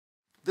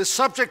The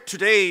subject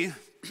today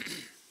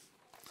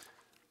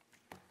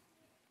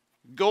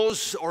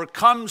goes or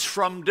comes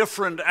from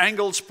different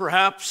angles,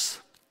 perhaps.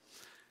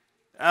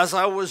 As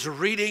I was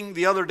reading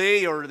the other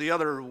day or the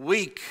other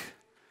week,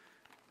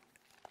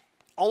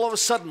 all of a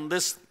sudden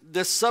this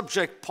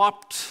subject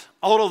popped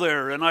out of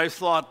there, and I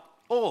thought,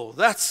 oh,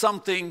 that's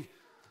something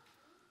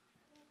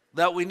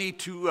that we need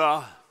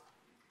to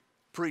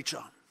preach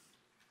on,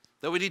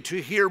 that we need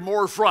to hear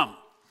more from.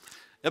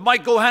 It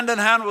might go hand in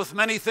hand with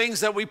many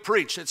things that we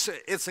preach.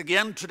 It's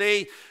again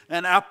today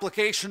an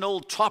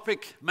applicational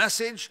topic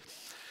message.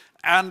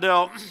 And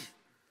I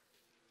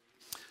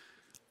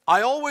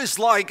always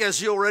like,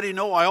 as you already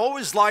know, I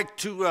always like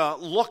to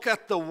look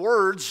at the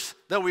words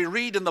that we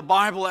read in the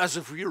Bible as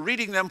if you're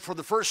reading them for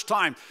the first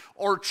time,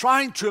 or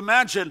trying to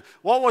imagine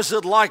what was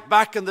it like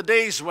back in the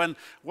days when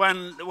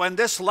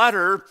this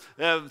letter,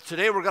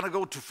 today we're going to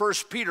go to 1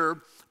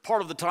 Peter,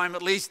 part of the time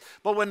at least,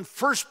 but when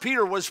 1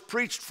 Peter was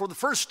preached for the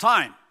first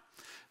time.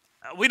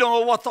 We don't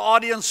know what the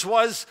audience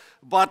was,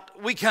 but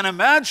we can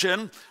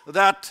imagine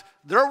that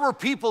there were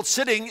people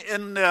sitting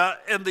in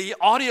the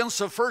audience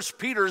of 1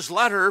 Peter's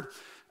letter,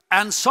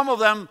 and some of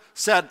them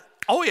said,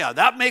 oh yeah,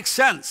 that makes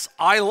sense.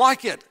 I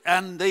like it.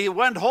 And they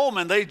went home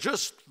and they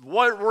just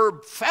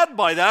were fed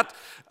by that.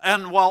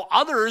 And while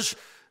others,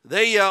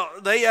 they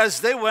as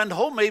they went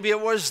home, maybe it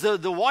was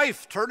the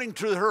wife turning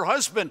to her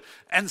husband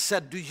and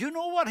said, do you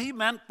know what he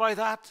meant by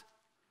that?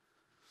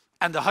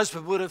 And the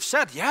husband would have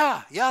said,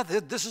 yeah,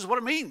 this is what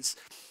it means.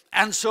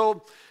 And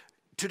so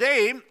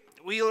today,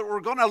 we're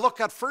going to look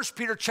at 1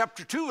 Peter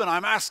chapter 2, and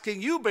I'm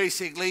asking you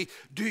basically,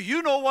 do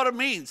you know what it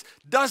means?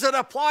 Does it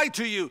apply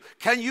to you?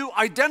 Can you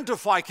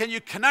identify, can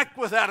you connect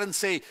with that and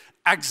say,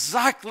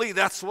 exactly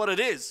that's what it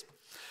is?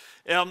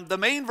 The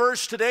main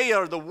verse today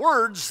are the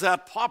words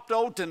that popped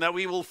out and that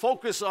we will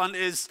focus on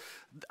is,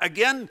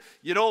 again,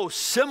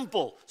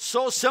 simple.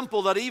 So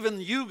simple that even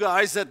you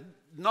guys that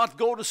not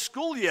go to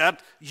school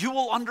yet, you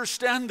will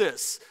understand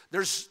this.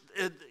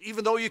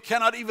 Even though you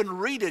cannot even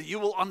read it, you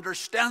will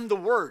understand the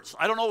words.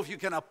 I don't know if you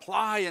can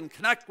apply and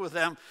connect with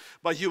them,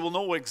 but you will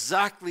know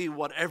exactly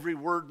what every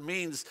word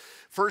means.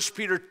 1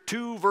 Peter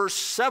 2, verse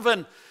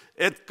 7,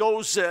 it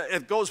goes,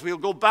 we'll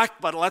go back,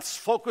 but let's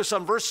focus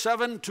on verse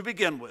 7 to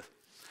begin with.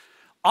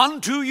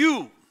 Unto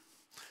you.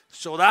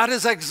 So that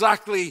is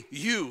exactly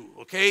you,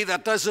 okay?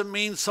 That doesn't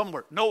mean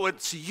somewhere. No,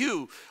 it's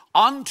you.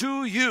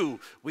 Unto you.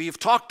 We've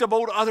talked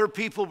about other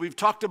people. We've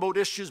talked about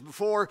issues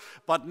before,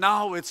 but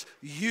now it's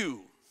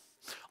you.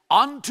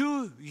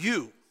 Unto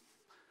you.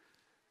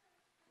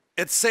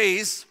 It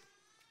says,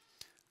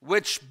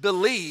 which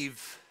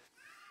believe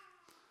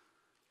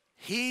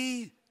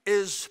he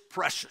is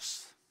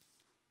precious.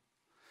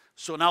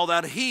 So now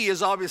that he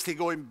is obviously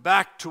going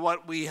back to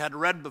what we had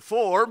read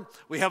before.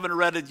 We haven't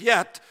read it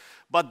yet,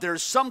 but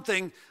there's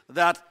something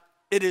that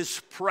it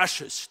is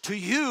precious. To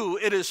you,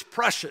 it is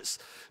precious.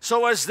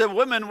 So as the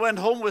women went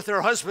home with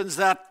their husbands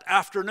that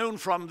afternoon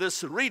from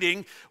this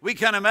reading, we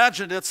can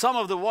imagine that some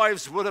of the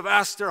wives would have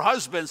asked their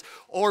husbands,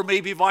 or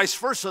maybe vice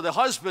versa, the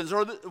husbands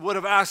would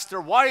have asked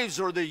their wives,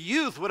 or the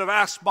youth would have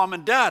asked mom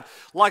and dad,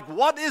 like,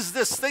 what is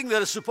this thing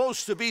that is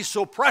supposed to be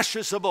so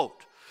precious about?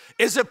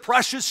 Is it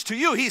precious to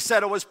you? He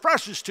said it was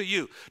precious to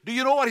you. Do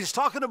you know what he's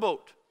talking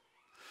about?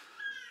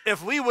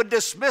 If we would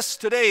dismiss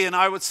today and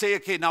I would say,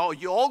 okay, now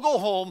you all go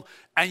home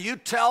and you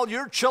tell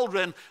your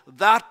children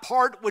that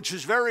part which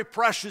is very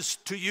precious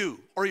to you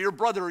or your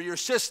brother or your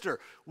sister,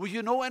 will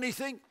you know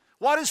anything?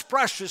 What is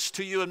precious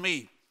to you and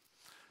me?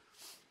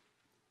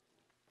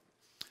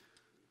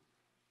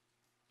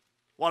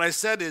 What I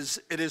said is,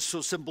 it is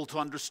so simple to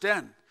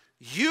understand.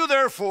 You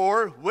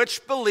therefore,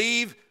 which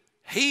believe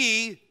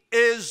he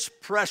is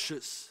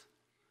precious.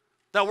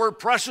 That word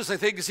precious, I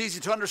think, is easy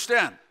to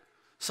understand.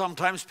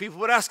 Sometimes people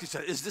would ask each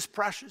other, is this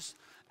precious?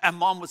 And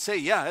mom would say,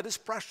 yeah, it is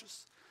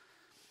precious.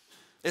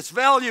 It's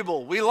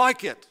valuable. We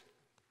like it.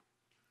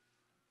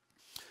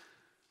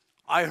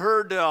 I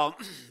heard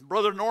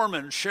Brother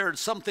Norman shared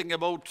something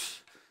about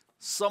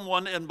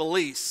someone in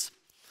Belize.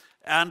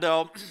 And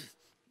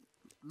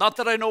not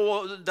that I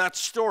know that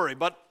story,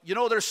 but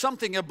there's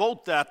something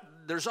about that.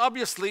 There's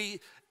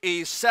obviously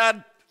a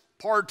sad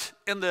part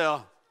in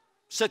the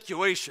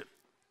situation.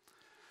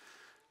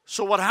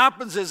 So what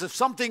happens is if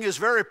something is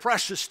very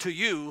precious to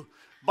you,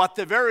 but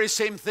the very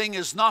same thing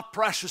is not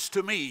precious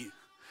to me,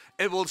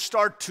 it will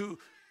start to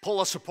pull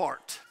us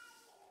apart.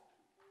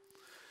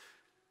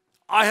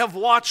 I have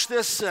watched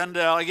this, and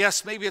I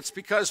guess maybe it's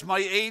because my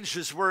age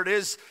is where it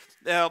is.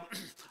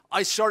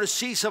 I start to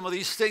see some of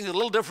these things a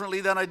little differently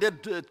than I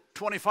did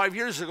 25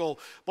 years ago.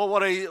 But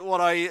what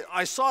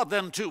I saw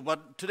then too,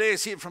 but today I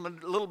see it from a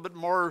little bit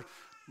more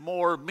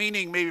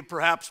meaning maybe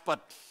perhaps.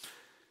 But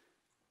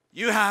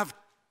you have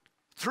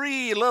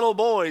 3 little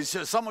boys.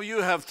 Some of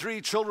you have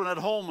 3 children at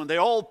home, and they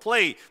all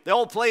play. They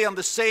all play on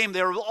the same.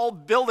 They're all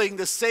building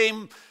the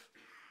same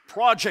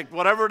project,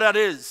 whatever that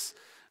is.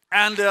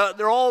 And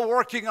they're all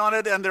working on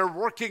it, and they're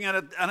working on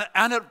it,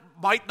 and it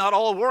might not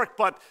all work,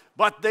 but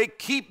they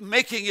keep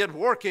making it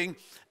working,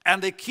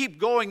 and they keep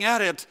going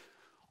at it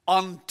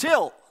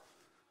until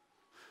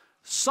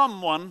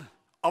someone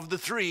of the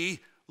three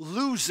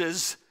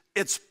loses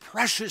its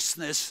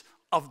preciousness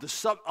of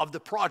the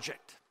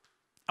project.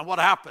 And what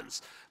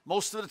happens?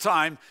 Most of the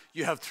time,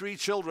 you have three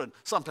children.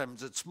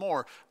 Sometimes it's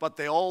more, but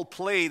they all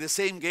play the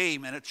same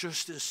game, and it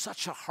just is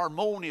such a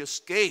harmonious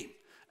game.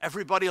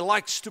 Everybody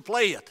likes to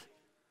play it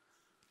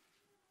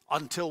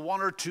until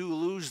one or two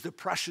lose the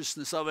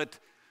preciousness of it.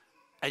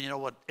 And you know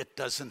what? It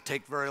doesn't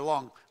take very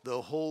long.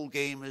 The whole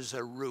game is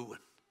a ruin.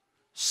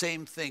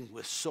 Same thing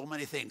with so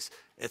many things.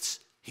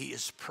 He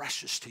is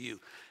precious to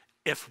you.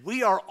 If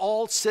we are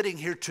all sitting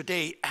here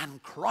today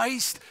and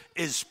Christ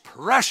is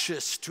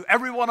precious to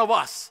every one of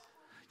us,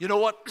 you know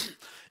what?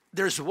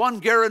 There's one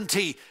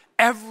guarantee.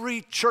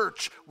 Every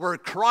church where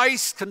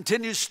Christ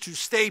continues to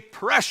stay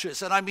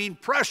precious, and I mean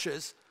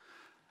precious,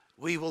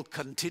 we will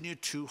continue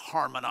to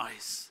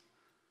harmonize.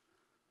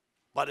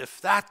 But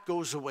if that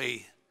goes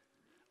away,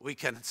 we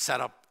can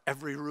set up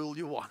every rule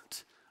you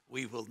want.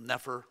 We will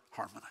never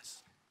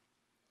harmonize.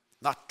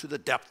 Not to the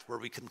depth where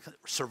we can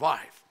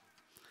survive.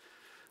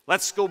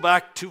 Let's go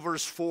back to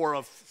verse 4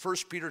 of 1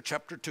 Peter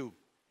chapter 2.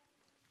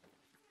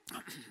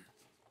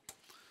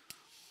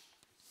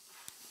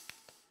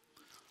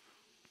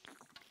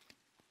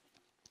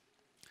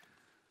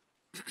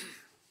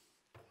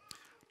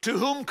 To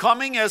whom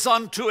coming as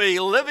unto a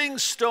living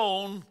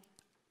stone,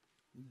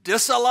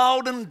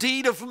 disallowed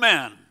indeed of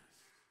man,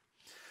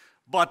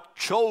 but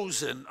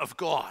chosen of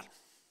God,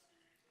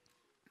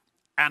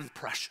 and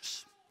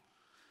precious.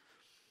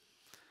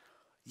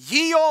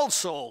 Ye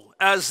also,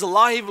 as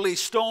lively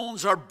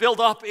stones, are built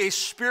up a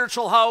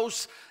spiritual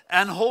house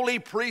and holy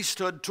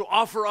priesthood to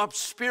offer up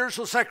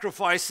spiritual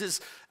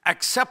sacrifices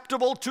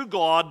acceptable to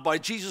God by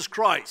Jesus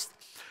Christ.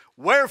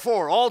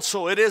 Wherefore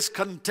also it is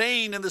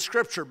contained in the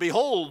scripture,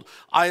 Behold,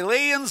 I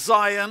lay in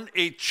Zion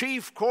a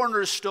chief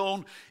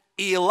cornerstone,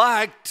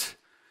 elect,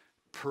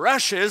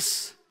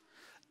 precious,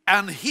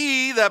 and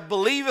he that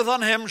believeth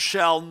on him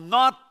shall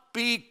not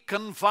be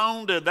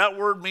confounded. That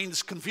word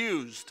means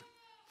confused.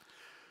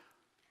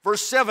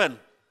 Verse 7,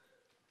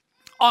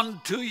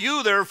 unto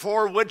you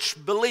therefore which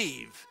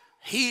believe,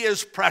 he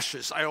is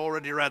precious. I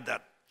already read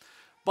that.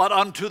 But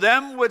unto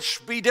them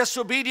which be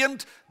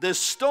disobedient, the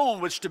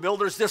stone which the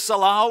builders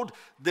disallowed,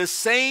 the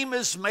same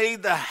is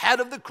made the head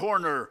of the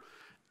corner.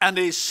 And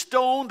a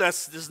stone,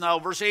 this is now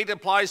verse 8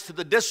 applies to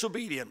the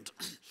disobedient,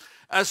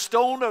 a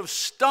stone of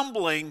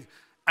stumbling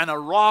and a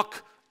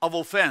rock of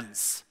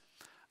offense.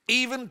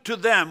 Even to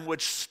them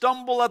which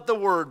stumble at the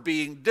word,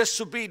 being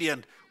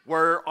disobedient,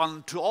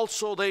 whereunto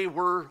also they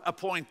were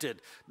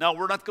appointed. Now,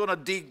 we're not going to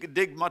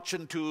dig much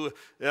into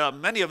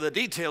many of the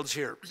details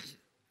here.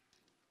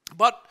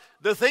 But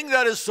the thing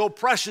that is so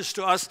precious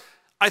to us,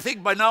 I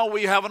think by now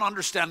we have an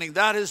understanding.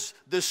 That is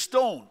the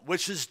stone,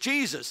 which is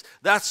Jesus.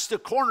 That's the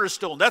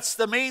cornerstone. That's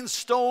the main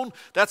stone.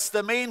 That's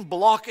the main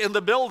block in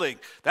the building.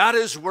 That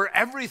is where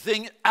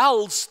everything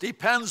else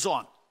depends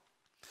on.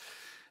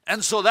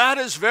 And so that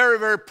is very,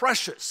 very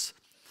precious.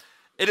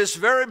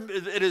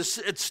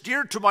 It's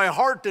dear to my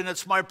heart, and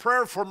it's my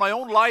prayer for my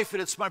own life,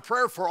 and it's my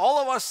prayer for all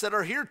of us that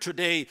are here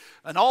today,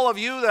 and all of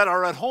you that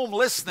are at home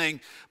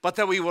listening, but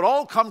that we would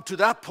all come to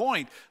that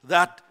point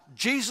that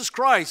Jesus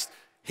Christ,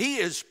 he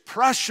is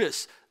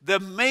precious, the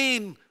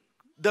main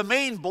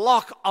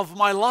block of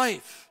my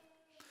life.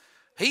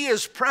 He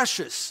is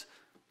precious.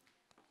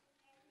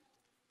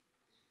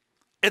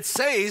 It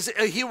says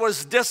he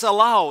was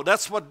disallowed.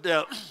 That's what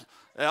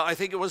I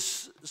think it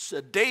was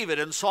David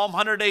in Psalm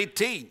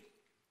 118.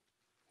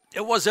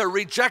 It was a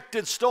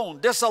rejected stone,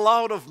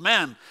 disallowed of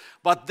men.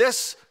 But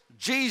this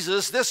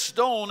Jesus, this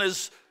stone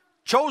is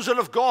chosen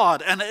of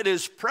God, and it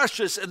is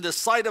precious in the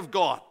sight of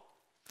God.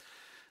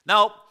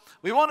 Now,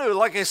 we want to,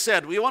 like I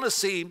said, we want to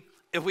see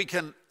if we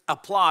can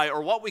apply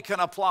or what we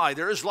can apply.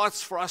 There is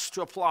lots for us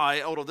to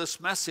apply out of this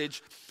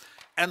message.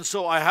 And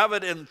so I have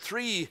it in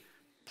 3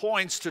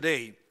 points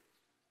today.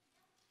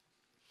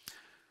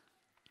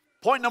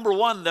 Point number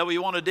 1 that we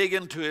want to dig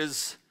into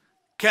is,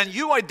 can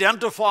you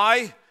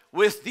identify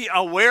with the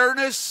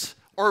awareness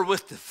or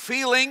with the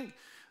feeling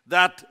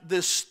that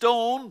the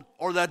stone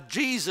or that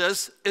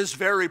Jesus is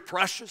very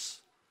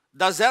precious?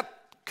 Does that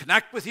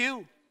connect with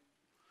you?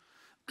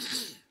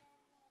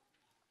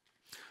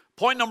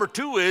 Point number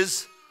 2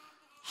 is,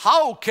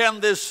 how can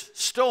this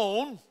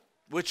stone,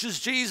 which is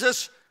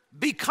Jesus,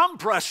 become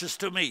precious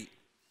to me?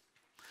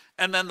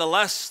 And then the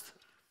last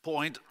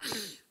point,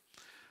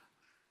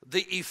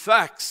 the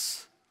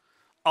effects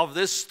of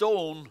this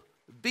stone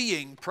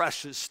being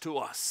precious to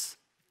us.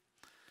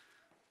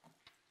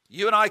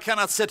 You and I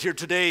cannot sit here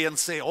today and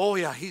say, oh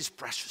yeah, he's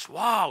precious.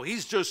 Wow,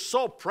 he's just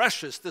so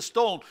precious, this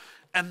stone,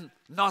 and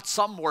not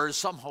somewhere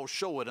somehow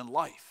show it in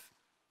life.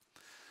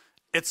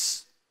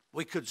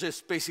 We could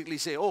just basically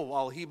say, oh,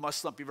 well, he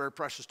must not be very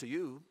precious to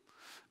you.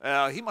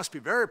 He must be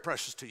very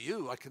precious to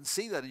you. I can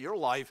see that in your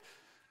life.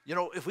 You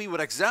know, if we would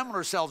examine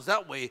ourselves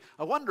that way,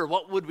 I wonder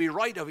what would we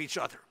write of each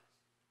other.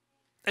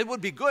 It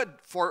would be good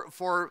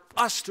for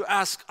us to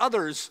ask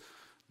others,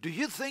 do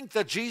you think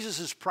that Jesus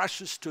is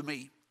precious to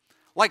me?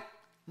 Like,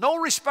 no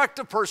respect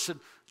of person,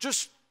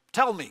 just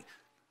tell me,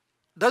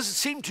 does it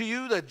seem to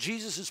you that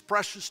Jesus is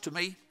precious to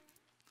me?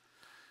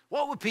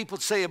 what would people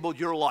say about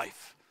your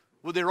life?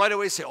 Would they right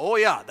away say, oh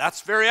yeah,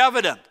 that's very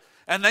evident?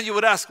 And then you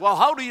would ask, well,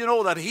 how do you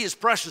know that he is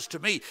precious to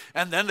me?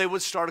 And then they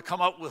would start to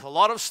come up with a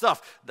lot of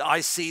stuff.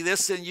 I see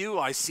this in you.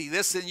 I see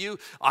this in you.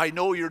 I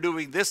know you're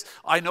doing this.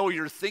 I know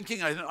you're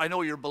thinking. I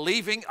know you're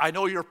believing. I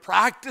know your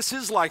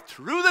practices, like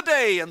through the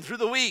day and through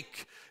the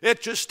week.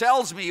 It just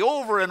tells me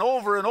over and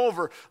over and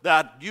over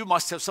that you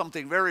must have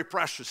something very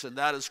precious, and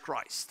that is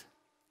Christ.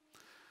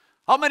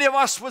 How many of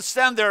us would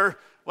stand there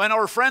when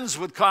our friends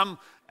would come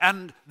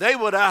and they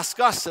would ask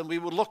us, and we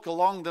would look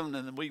along them,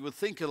 and we would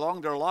think along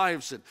their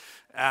lives,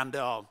 and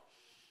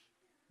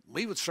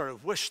we would sort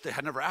of wish they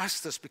had never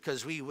asked us,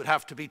 because we would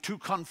have to be too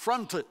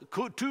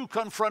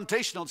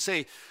confrontational and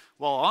say,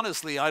 well,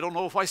 honestly, I don't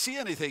know if I see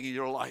anything in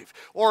your life.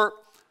 Or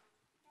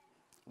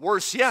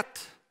worse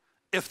yet,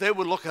 if they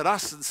would look at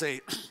us and say,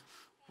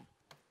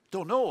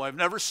 don't know, I've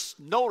never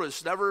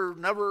noticed,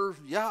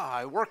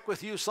 I work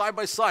with you side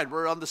by side.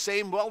 We're on the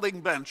same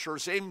welding bench or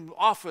same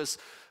office,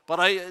 but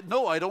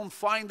I don't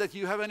find that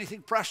you have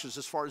anything precious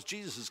as far as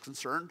Jesus is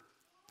concerned.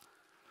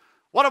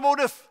 What about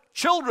if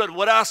children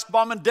would ask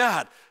mom and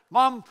dad,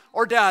 Mom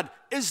or Dad,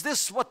 is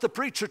this what the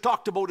preacher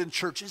talked about in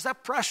church? Is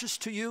that precious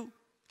to you?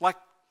 Like,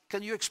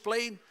 can you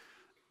explain?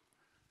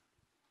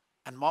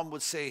 And mom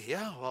would say,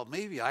 yeah, well,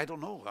 maybe, I don't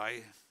know.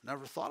 I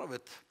never thought of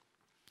it.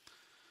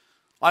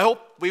 I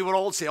hope we would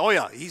all say, oh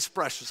yeah, he's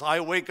precious.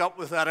 I wake up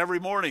with that every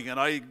morning and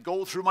I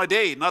go through my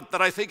day. Not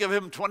that I think of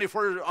him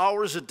 24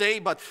 hours a day,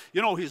 but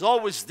he's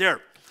always there.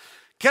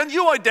 Can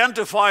you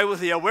identify with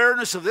the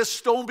awareness of this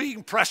stone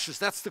being precious?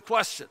 That's the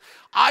question.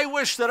 I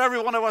wish that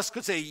every one of us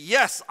could say,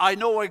 yes, I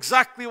know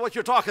exactly what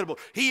you're talking about.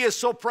 He is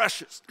so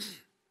precious.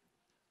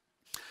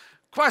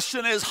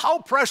 Question is, how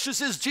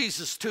precious is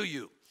Jesus to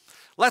you?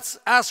 Let's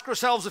ask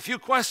ourselves a few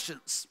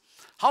questions.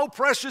 How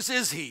precious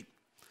is he?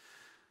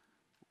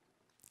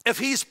 If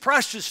he's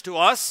precious to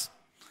us,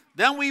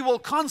 then we will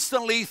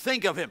constantly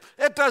think of him.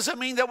 It doesn't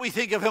mean that we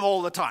think of him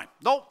all the time.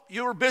 No,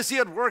 you're busy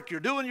at work, you're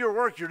doing your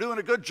work, you're doing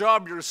a good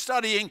job, you're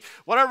studying,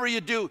 whatever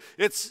you do.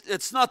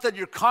 It's not that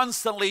you're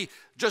constantly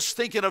just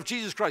thinking of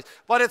Jesus Christ.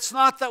 But it's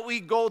not that we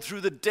go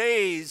through the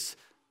days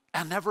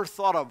and never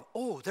thought of,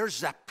 oh,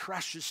 there's that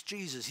precious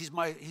Jesus.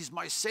 He's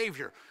my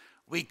Savior.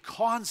 We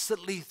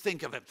constantly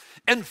think of him.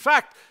 In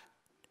fact,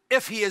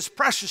 if he is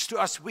precious to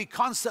us, we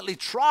constantly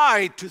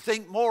try to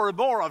think more and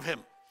more of him.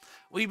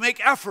 We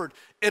make effort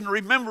in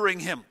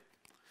remembering him.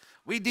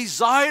 We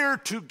desire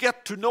to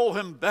get to know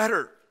him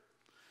better.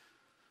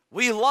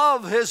 We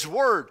love his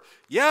word.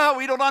 Yeah,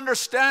 we don't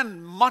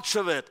understand much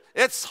of it.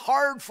 It's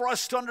hard for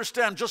us to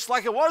understand, just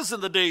like it was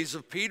in the days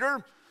of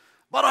Peter.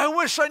 But I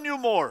wish I knew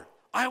more.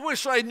 I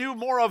wish I knew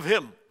more of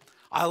him.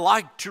 I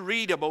like to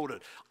read about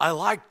it. I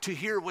like to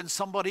hear when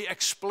somebody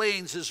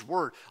explains his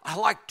word. I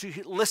like to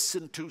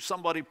listen to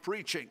somebody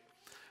preaching.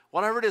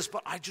 Whatever it is,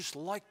 but I just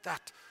like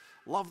that,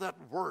 love that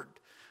word.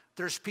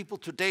 There's people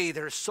today,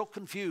 they're so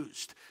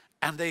confused,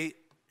 and it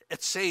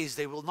says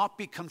they will not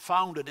be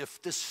confounded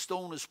if this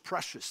stone is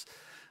precious.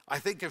 I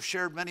think I've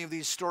shared many of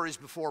these stories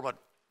before, but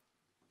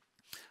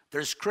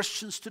there's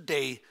Christians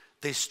today,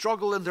 they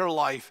struggle in their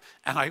life,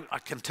 and I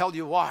can tell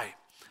you why.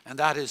 And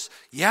that is,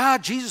 yeah,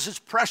 Jesus is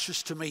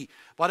precious to me,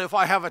 but if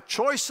I have a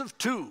choice of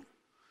two,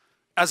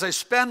 as I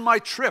spend my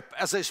trip,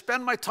 as I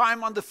spend my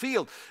time on the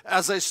field,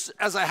 as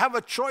I have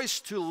a choice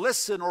to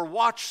listen or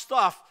watch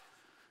stuff,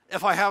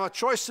 if I have a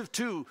choice of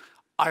two,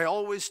 I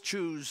always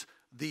choose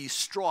the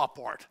straw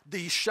part,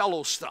 the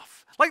shallow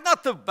stuff. Like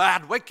not the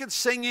bad, wicked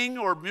singing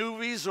or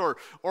movies or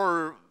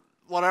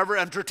whatever,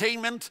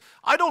 entertainment.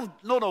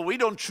 We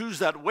don't choose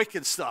that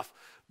wicked stuff.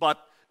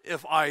 But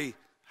if I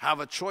have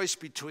a choice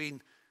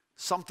between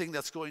something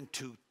that's going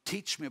to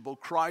teach me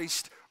about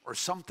Christ or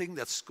something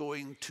that's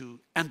going to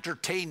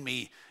entertain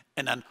me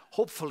in a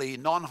hopefully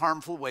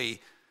non-harmful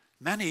way,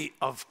 many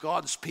of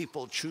God's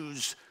people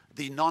choose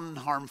the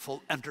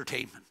non-harmful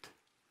entertainment.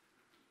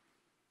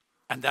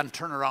 And then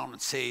turn around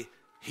and say,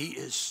 he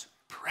is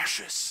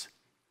precious.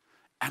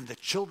 And the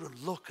children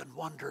look and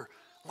wonder,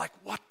 like,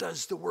 what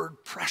does the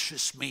word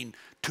precious mean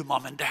to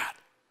mom and dad?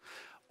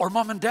 Or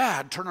mom and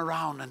dad turn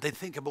around and they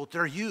think about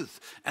their youth.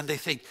 And they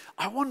think,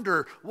 I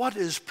wonder what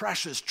is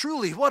precious,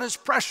 truly, what is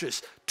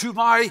precious to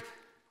my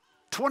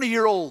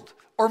 20-year-old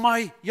or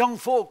my young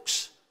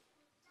folks?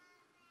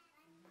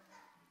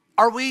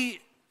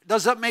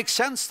 Does that make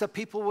sense that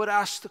people would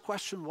ask the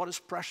question, what is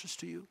precious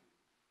to you?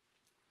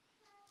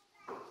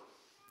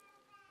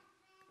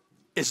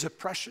 Is it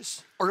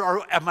precious?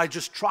 Or am I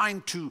just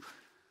trying to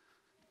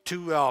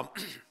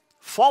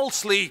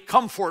falsely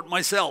comfort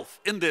myself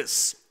in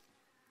this?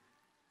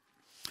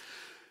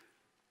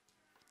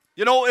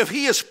 If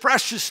he is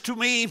precious to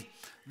me,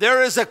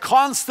 there is a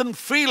constant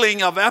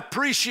feeling of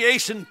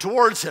appreciation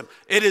towards him.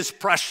 It is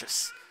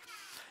precious.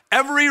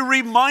 Every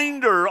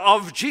reminder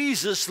of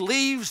Jesus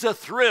leaves a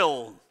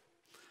thrill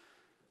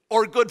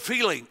or good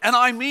feeling. And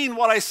I mean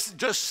what I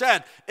just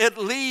said. It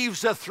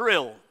leaves a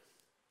thrill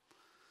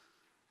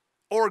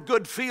or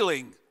good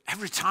feeling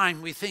every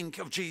time we think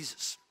of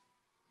Jesus.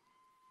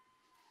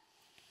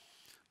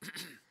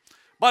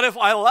 But if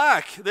I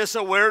lack this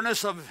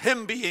awareness of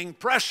him being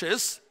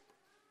precious,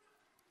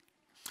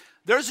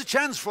 there's a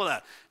chance for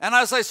that. And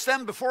as I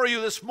stand before you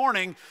this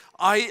morning,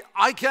 I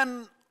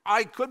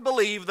could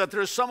believe that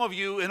there's some of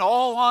you, in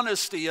all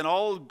honesty and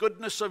all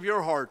goodness of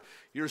your heart,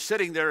 you're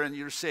sitting there and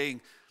you're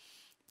saying,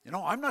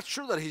 I'm not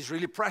sure that he's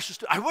really precious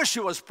to me. I wish he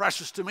was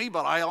precious to me,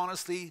 but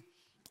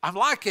I'm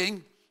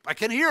lacking. I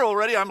can hear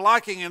already I'm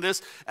lacking in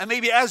this. And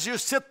maybe as you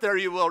sit there,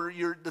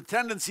 the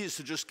tendency is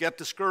to just get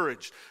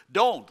discouraged.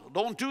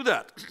 Don't do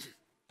that.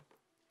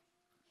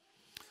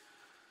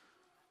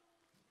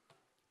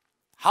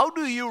 How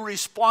do you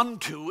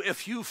respond to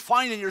if you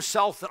find in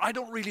yourself that I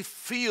don't really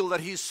feel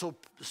that he's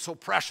so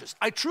precious?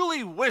 I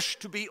truly wish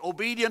to be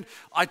obedient.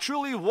 I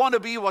truly want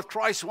to be what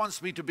Christ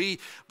wants me to be.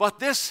 But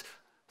this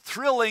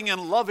thrilling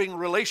and loving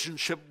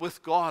relationship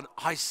with God,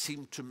 I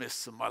seem to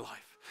miss in my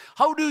life.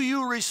 How do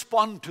you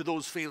respond to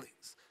those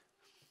feelings?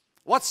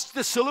 What's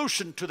the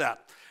solution to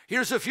that?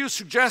 Here's a few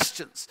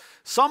suggestions.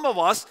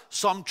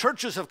 Some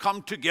churches have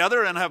come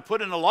together and have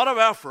put in a lot of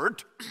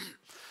effort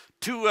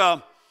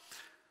to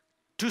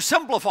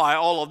simplify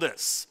all of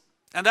this.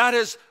 And that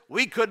is,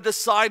 we could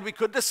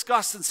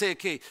discuss and say,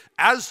 okay,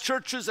 as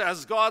churches,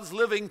 as God's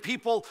living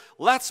people,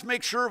 let's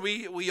make sure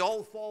we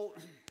all fall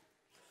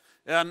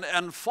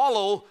and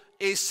follow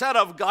a set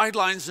of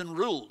guidelines and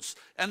rules.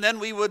 And then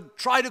we would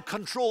try to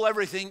control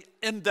everything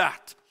in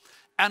that.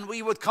 And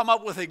we would come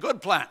up with a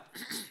good plan.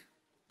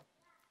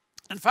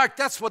 In fact,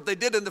 that's what they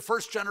did in the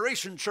first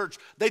generation church.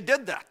 They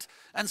did that.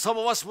 And some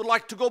of us would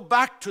like to go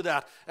back to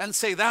that and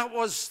say that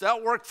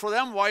worked for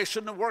them. Why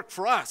shouldn't it work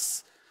for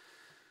us?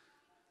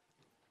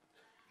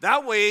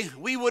 That way,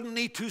 we wouldn't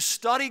need to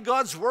study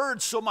God's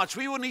word so much.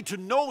 We wouldn't need to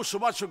know so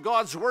much of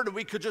God's word. And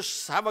we could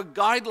just have a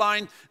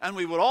guideline and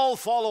we would all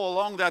follow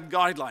along that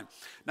guideline.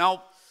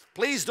 Now,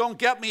 please don't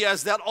get me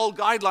as that all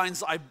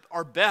guidelines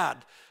are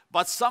bad.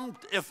 But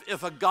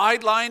if a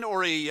guideline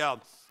or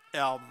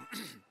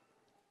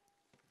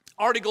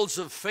articles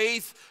of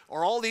faith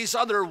or all these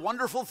other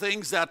wonderful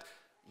things that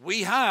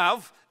we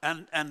have,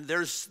 and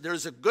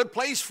there's a good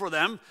place for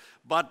them,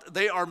 but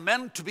they are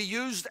meant to be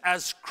used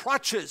as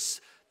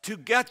crutches to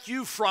get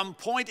you from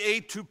point A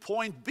to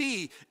point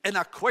B in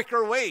a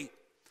quicker way.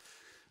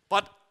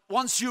 But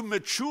once you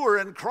mature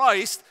in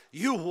Christ,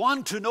 you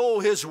want to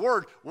know his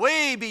word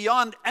way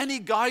beyond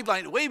any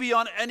guideline, way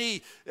beyond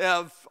any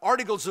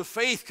articles of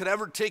faith could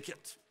ever take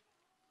it.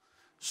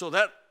 So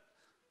that,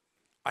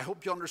 I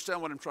hope you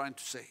understand what I'm trying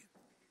to say.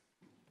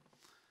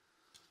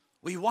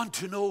 We want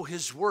to know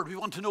his word. We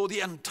want to know the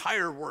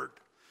entire word.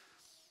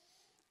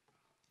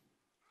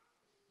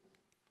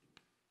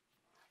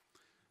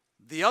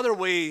 The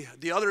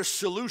other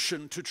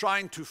solution to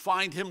trying to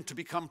find him to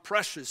become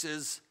precious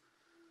is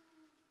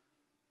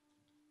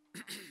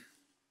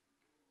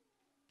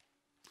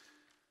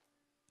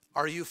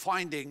are you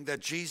finding that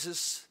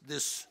Jesus,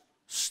 this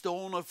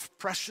stone of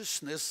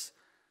preciousness,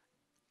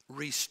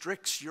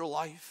 restricts your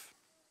life?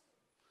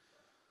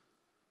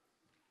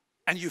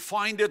 And you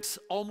find it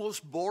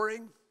almost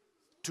boring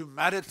to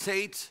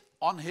meditate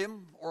on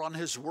him or on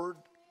his word?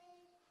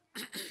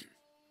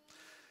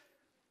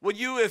 Would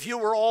you, if you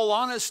were all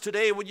honest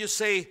today, would you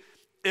say,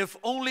 if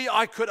only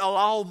I could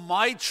allow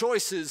my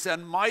choices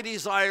and my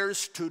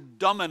desires to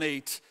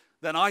dominate,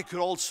 then I could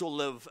also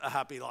live a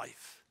happy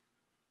life?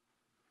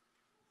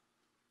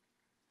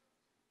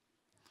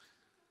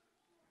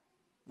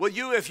 Would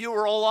you, if you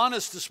were all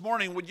honest this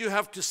morning, would you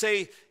have to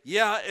say,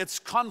 yeah, it's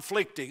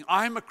conflicting.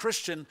 I'm a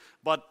Christian,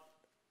 but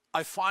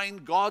I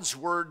find God's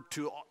word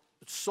to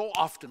so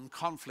often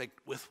conflict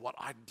with what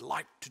I'd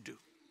like to do.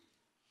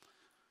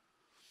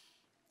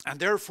 And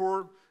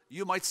therefore,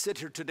 you might sit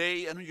here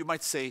today and you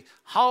might say,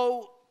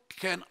 how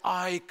can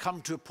I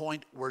come to a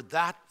point where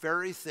that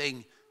very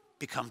thing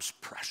becomes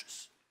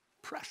precious?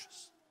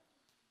 Precious.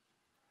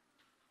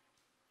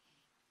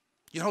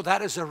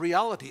 That is a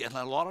reality in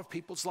a lot of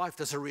people's life.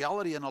 There's a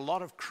reality in a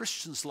lot of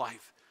Christians'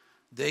 life.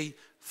 They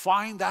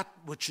find that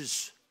which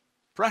is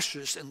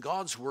precious in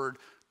God's word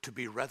to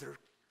be rather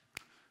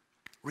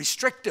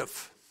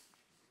restrictive.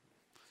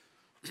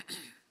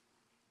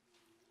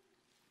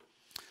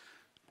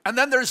 And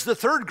then there's the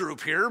third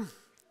group here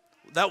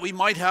that we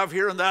might have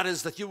here, and that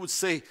is that you would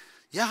say,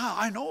 yeah,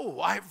 I know,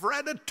 I've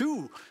read it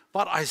too,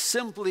 but I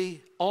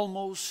simply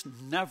almost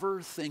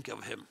never think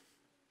of him.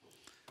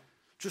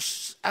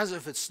 Just as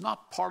if it's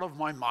not part of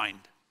my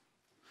mind.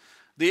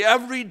 The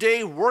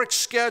everyday work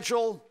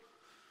schedule,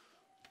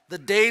 the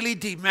daily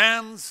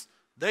demands,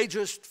 they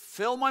just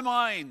fill my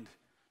mind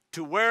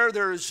to where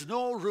there is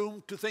no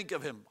room to think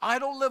of him. I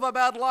don't live a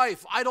bad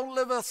life. I don't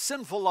live a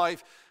sinful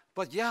life.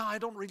 But yeah, I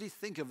don't really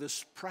think of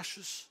this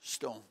precious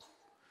stone.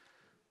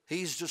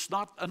 He's just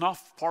not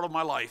enough part of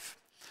my life.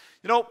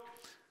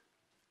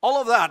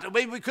 All of that,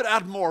 maybe we could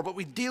add more, but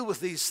we deal with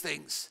these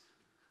things.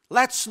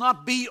 Let's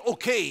not be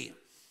okay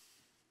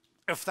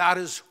if that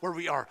is where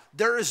we are.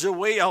 There is a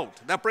way out.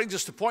 That brings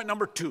us to point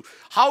number 2.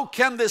 How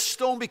can this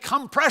stone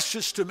become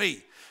precious to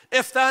me?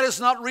 If that is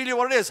not really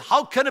what it is,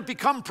 how can it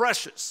become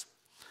precious?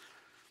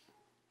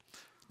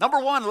 Number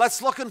 1,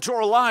 let's look into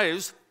our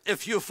lives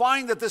if you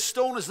find that this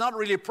stone is not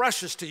really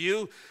precious to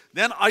you,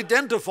 then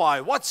identify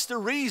what's the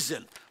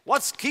reason.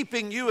 What's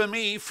keeping you and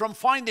me from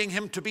finding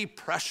him to be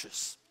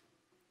precious?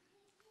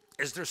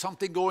 Is there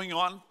something going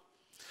on?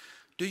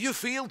 Do you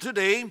feel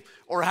today,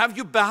 or have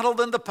you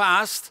battled in the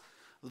past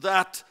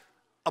that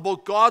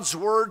about God's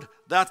word,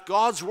 that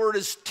God's word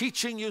is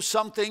teaching you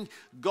something,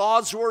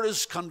 God's word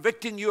is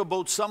convicting you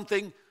about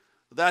something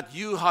that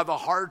you have a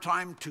hard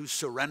time to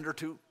surrender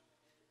to?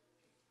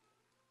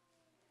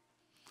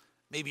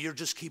 Maybe you're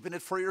just keeping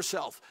it for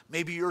yourself.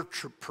 Maybe you're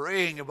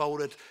praying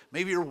about it.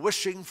 Maybe you're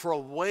wishing for a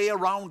way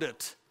around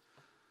it,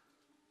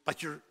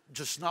 but you're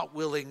just not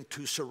willing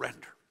to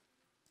surrender.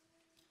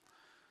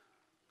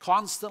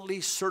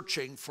 Constantly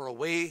searching for a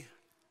way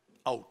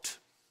out.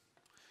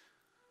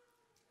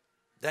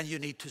 Then you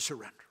need to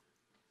surrender.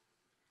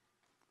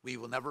 We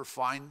will never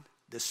find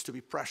this to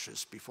be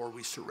precious before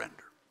we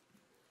surrender.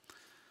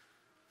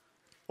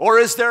 Or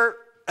is there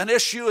an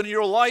issue in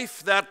your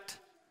life that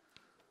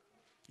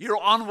you're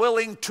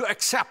unwilling to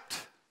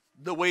accept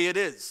the way it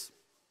is?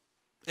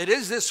 It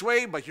is this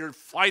way, but you're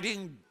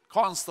fighting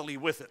constantly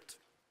with it.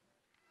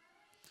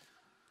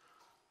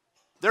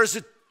 There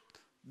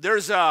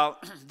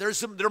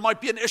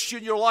might be an issue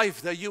in your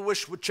life that you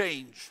wish would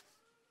change,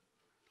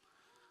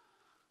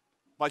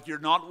 but you're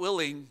not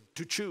willing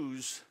to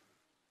choose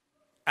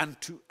and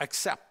to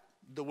accept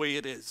the way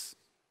it is.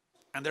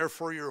 And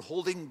therefore you're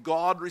holding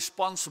God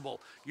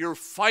responsible. You're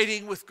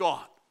fighting with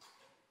God,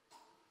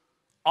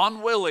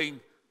 unwilling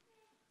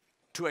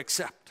to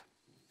accept.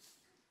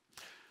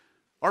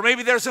 Or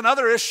maybe there's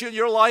another issue in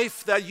your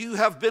life that you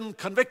have been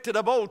convicted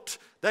about,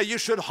 that you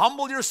should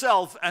humble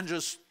yourself and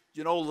just,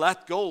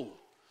 let go.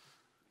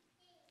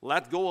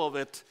 Let go of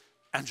it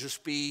and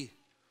just be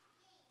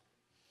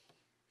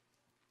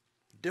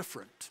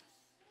different.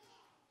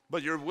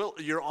 But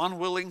you're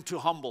unwilling to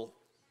humble.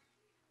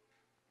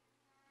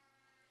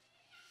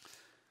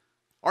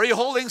 Are you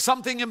holding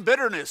something in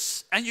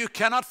bitterness and you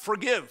cannot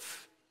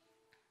forgive?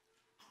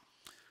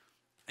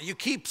 And you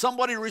keep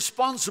somebody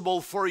responsible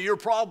for your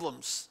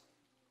problems?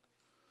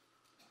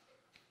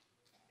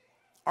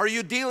 Are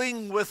you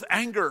dealing with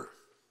anger?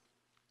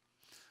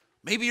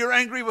 Maybe you're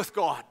angry with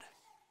God.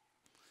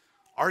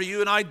 Are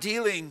you and I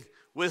dealing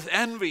with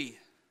envy?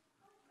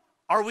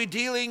 Are we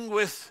dealing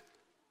with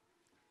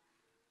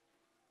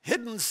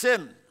hidden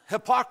sin,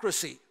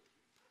 hypocrisy?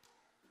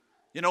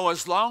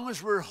 As long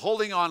as we're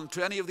holding on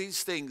to any of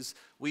these things,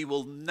 we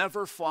will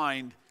never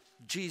find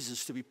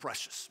Jesus to be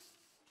precious.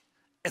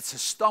 It's a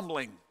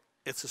stumbling.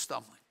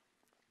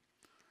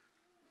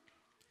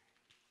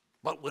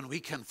 But when we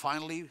can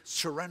finally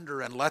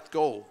surrender and let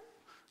go,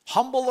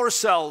 humble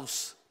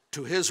ourselves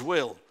to his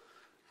will,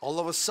 all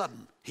of a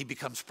sudden, he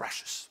becomes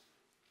precious.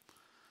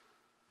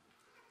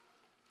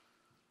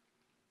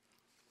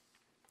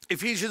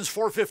 Ephesians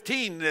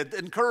 4:15, it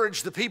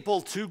encouraged the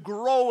people to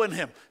grow in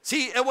him.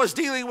 See, it was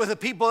dealing with the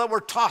people that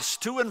were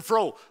tossed to and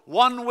fro.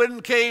 One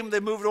wind came, they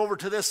moved over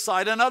to this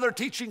side. Another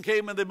teaching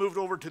came, and they moved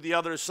over to the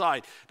other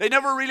side. They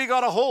never really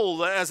got a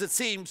hold, as it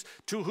seems,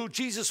 to who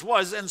Jesus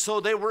was, and so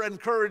they were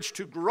encouraged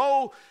to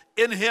grow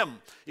in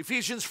him.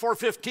 Ephesians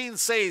 4:15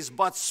 says,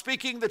 but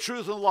speaking the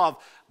truth in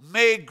love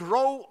may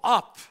grow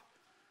up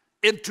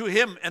into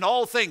him in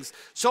all things.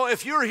 So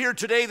if you're here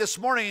today, this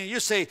morning, and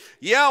you say,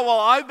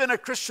 I've been a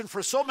Christian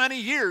for so many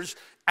years,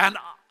 and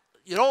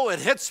it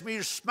hits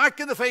me smack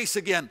in the face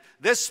again.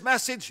 This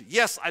message,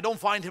 yes, I don't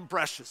find him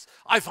precious.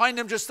 I find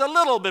him just a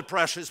little bit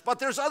precious, but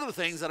there's other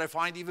things that I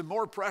find even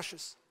more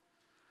precious.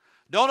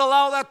 Don't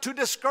allow that to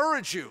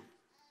discourage you.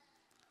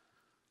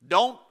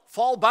 Don't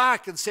fall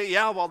back and say,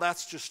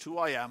 that's just who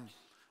I am.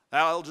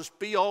 I'll just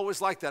be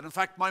always like that. In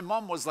fact, my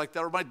mom was like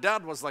that, or my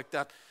dad was like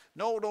that.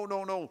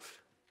 No.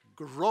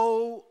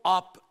 Grow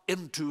up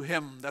into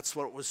him. That's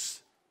what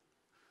was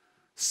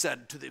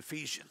said to the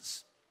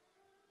Ephesians.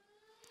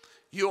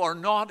 You are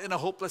not in a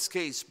hopeless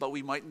case, but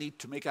we might need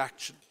to make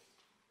action.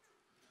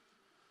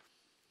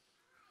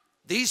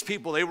 These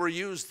people, they were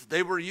used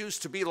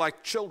to be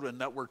like children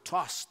that were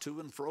tossed to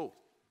and fro.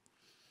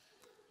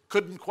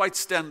 Couldn't quite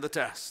stand the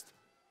test.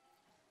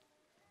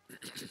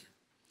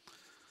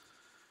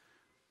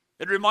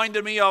 It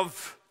reminded me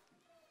of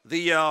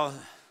the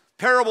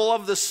parable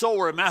of the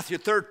sower in Matthew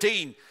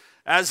 13.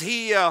 As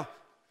he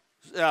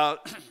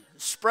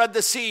spread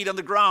the seed on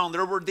the ground,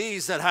 there were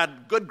these that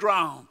had good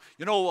ground.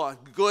 They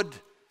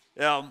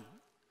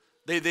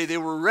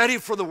were ready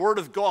for the word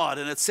of God.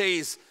 And it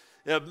says,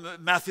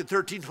 Matthew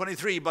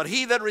 13:23, but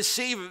he that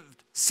received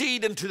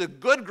seed into the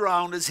good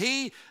ground is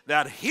he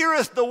that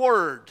heareth the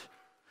word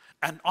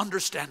and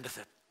understandeth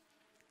it,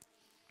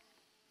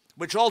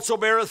 which also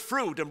beareth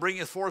fruit and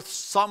bringeth forth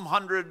some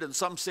 100 and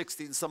some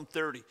 60 and some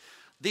 30.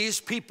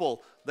 These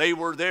people, they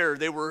were there.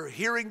 They were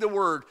hearing the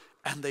word,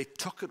 and they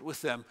took it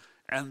with them,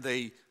 and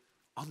they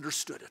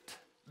understood it.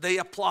 They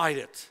applied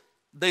it.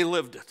 They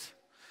lived it.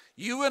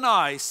 You and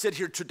I sit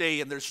here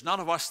today, and there's none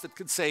of us that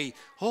can say,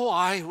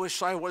 I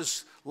wish I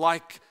was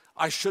like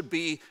I should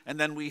be, and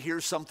then we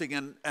hear something,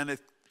 and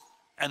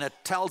it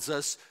tells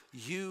us,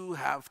 you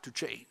have to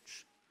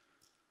change.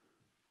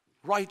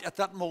 right at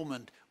that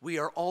moment, we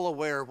are all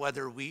aware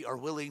whether we are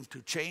willing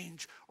to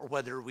change or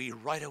whether we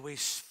right away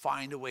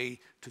find a way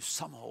to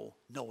somehow,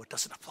 no, it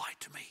doesn't apply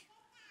to me.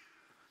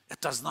 It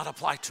does not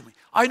apply to me.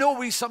 I know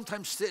we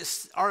sometimes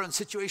are in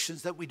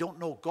situations that we don't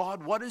know,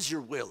 God, what is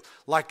your will?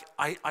 Like,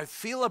 I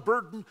feel a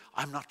burden.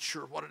 I'm not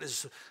sure what it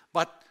is.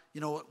 But,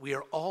 you know, we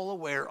are all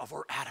aware of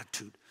our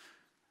attitude.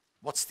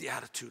 What's the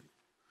attitude?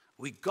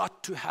 We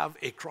got to have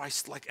a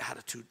Christ-like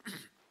attitude.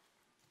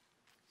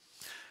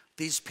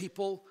 These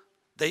people,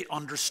 they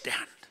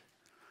understand.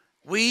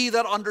 We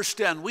that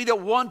understand, we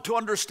that want to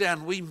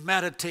understand, we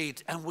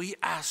meditate and we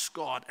ask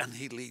God and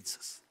he leads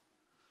us.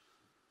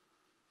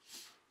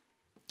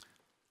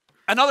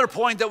 Another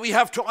point that we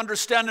have to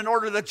understand in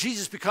order that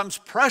Jesus becomes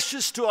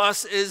precious to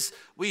us is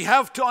we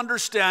have to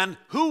understand,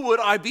 who would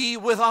I be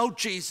without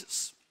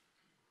Jesus?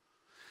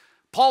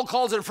 Paul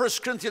calls it in 1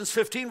 Corinthians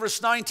 15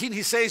 verse 19,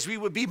 he says we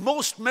would be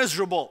most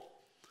miserable.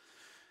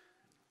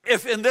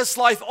 If in this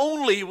life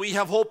only we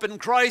have hope in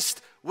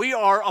Christ, we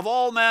are of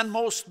all men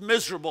most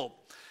miserable.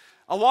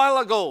 A while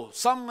ago,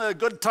 some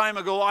good time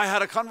ago, I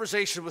had a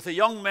conversation with a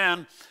young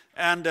man.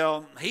 And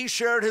he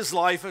shared his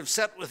life. I've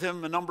sat with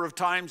him a number of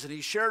times, and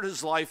he shared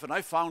his life, and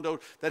I found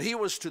out that he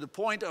was to the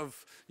point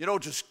of, you know,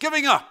 just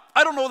giving up.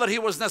 I don't know that he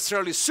was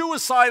necessarily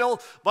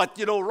suicidal, but,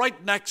 you know,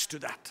 right next to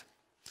that.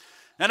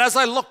 And as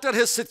I looked at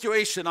his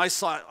situation, I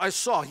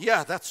saw,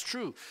 yeah, that's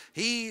true.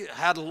 He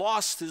had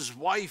lost his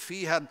wife.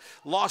 He had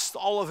lost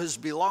all of his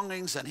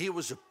belongings, and he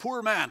was a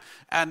poor man.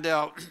 And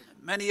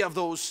many of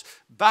those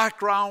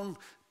background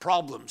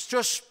problems,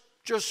 just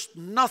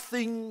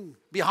nothing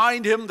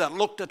behind him that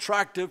looked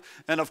attractive,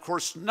 and of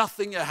course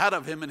nothing ahead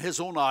of him in his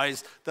own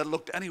eyes that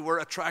looked anywhere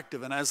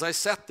attractive. And as I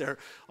sat there,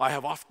 I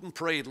have often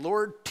prayed,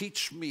 Lord,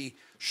 teach me,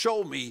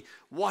 show me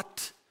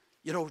what,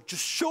 you know,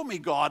 just show me,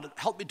 God,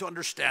 help me to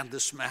understand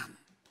this man.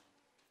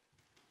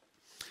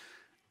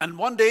 And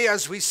one day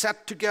as we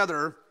sat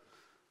together,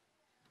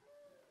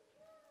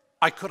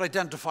 I could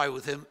identify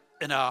with him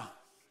in a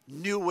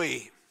new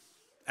way,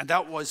 and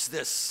that was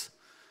this.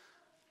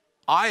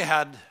 I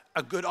had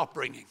a good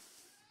upbringing,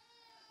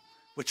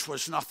 which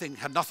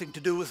had nothing to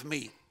do with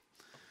me.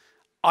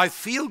 I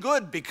feel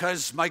good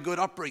because my good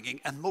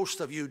upbringing, and most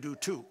of you do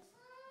too.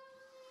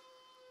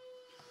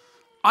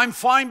 I'm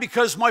fine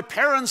because my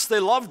parents,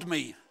 they loved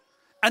me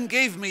and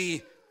gave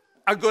me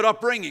a good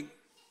upbringing.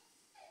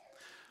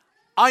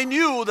 I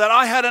knew that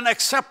I had an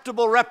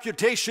acceptable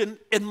reputation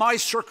in my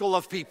circle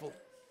of people.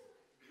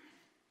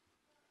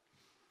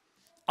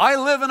 I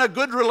live in a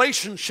good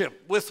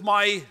relationship with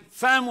my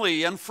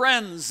family and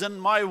friends and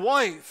my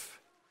wife.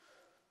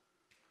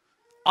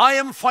 I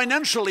am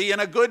financially in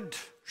a good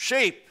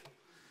shape.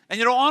 And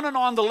you know, on and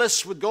on the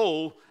list would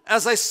go.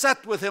 As I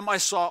sat with him, I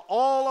saw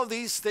all of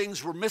these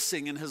things were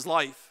missing in his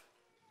life.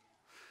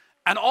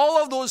 And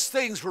all of those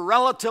things were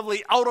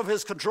relatively out of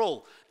his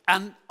control.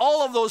 And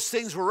all of those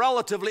things were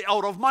relatively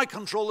out of my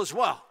control as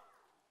well.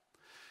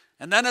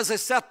 And then as I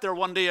sat there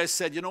one day, I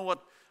said, you know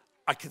what?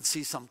 I can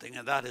see something,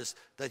 and that is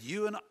that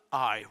you and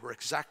I were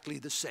exactly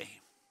the same.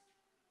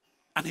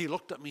 And he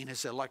looked at me and he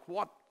said, like,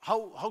 what?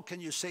 How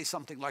can you say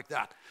something like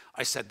that?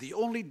 I said, the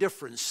only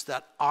difference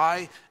that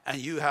I and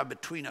you have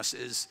between us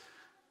is,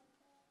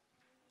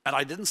 and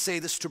I didn't say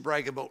this to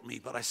brag about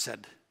me, but I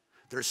said,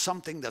 there's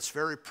something that's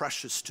very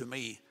precious to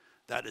me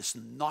that is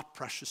not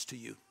precious to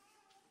you.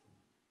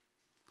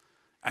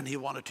 And he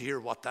wanted to hear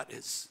what that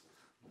is.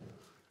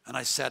 And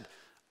I said,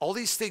 all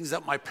these things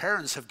that my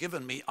parents have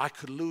given me, I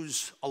could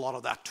lose a lot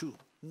of that too.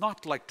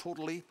 Not like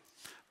totally,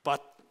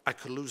 but I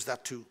could lose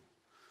that too.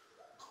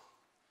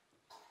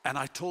 And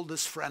I told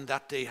this friend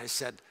that day, I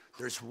said,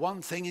 there's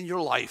one thing in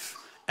your life,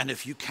 and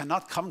if you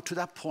cannot come to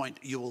that point,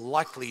 you will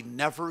likely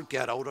never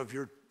get out of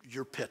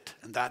your pit.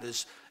 And that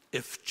is,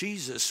 if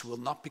Jesus will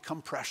not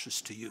become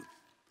precious to you,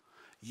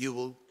 you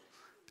will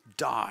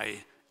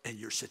die in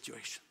your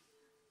situation.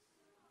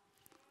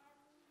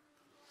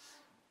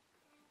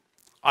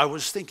 I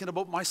was thinking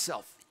about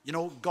myself. You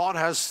know, God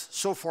has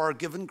so far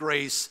given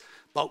grace,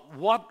 but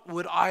what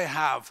would I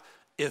have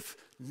if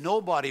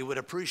nobody would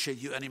appreciate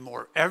you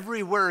anymore?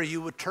 Everywhere you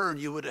would turn,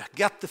 you would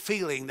get the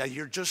feeling that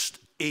you're just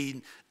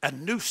a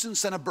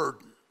nuisance and a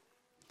burden.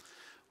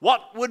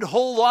 What would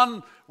hold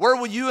on, where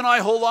would you and I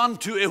hold on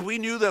to if we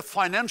knew that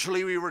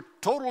financially we were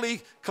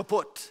totally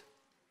kaput?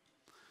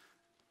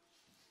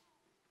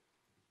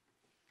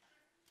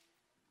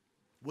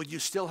 Would you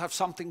still have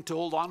something to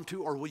hold on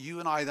to, or will you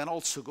and I then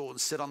also go and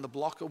sit on the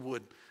block of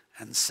wood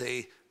and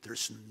say,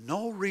 there's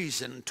no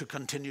reason to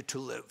continue to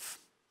live?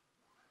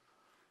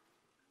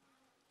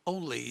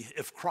 Only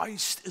if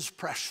Christ is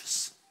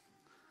precious,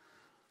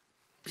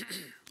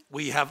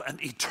 we have an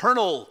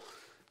eternal,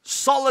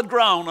 solid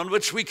ground on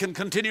which we can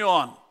continue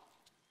on.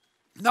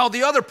 Now,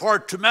 the other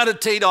part to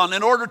meditate on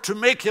in order to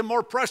make him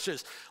more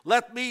precious,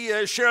 let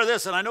me share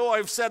this, and I know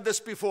I've said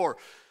this before.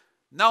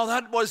 Now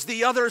that was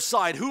the other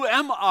side. Who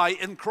am I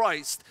in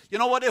Christ? You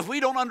know what? If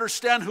we don't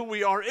understand who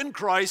we are in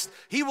Christ,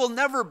 he will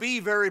never be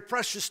very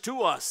precious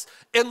to us.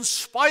 In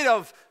spite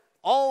of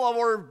all of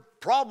our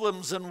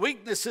problems and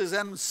weaknesses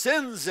and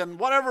sins and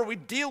whatever we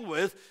deal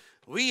with,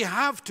 We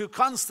have to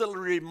constantly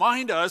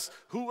remind us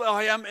who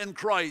I am in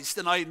Christ.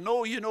 And I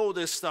know you know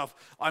this stuff.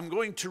 I'm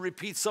going to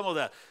repeat some of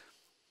that.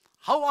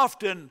 How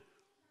often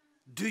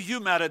do you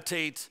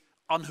meditate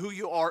on who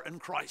you are in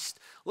Christ?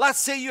 Let's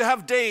say you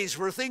have days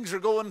where things are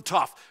going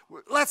tough.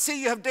 Let's say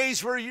you have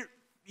days where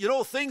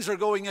things are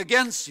going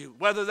against you,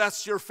 whether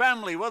that's your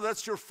family, whether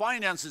that's your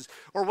finances,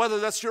 or whether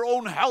that's your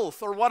own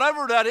health, or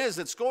whatever that is,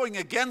 it's going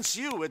against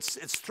you. It's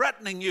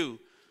threatening you.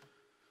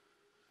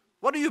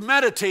 What do you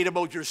meditate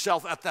about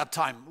yourself at that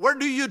time? Where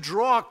do you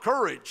draw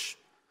courage?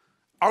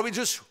 Are we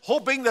just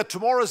hoping that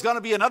tomorrow is going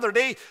to be another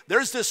day?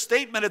 There's this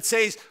statement, it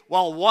says,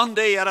 well, one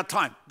day at a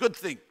time. Good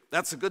thing.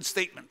 That's a good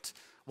statement.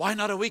 Why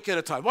not a week at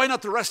a time? Why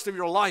not the rest of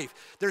your life?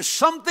 There's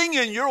something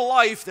in your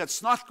life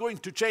that's not going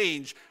to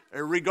change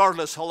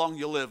regardless how long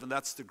you live, and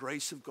that's the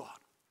grace of God.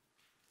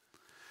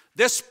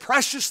 This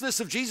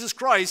preciousness of Jesus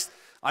Christ,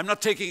 I'm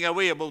not taking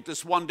away about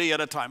this one day at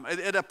a time.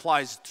 It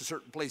applies to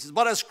certain places.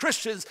 But as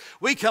Christians,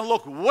 we can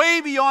look way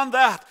beyond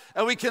that,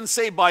 and we can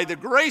say, by the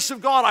grace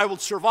of God, I will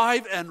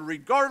survive, and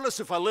regardless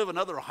if I live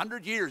another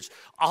 100 years,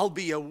 I'll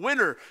be a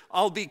winner.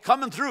 I'll be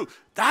coming through.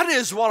 That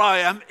is what I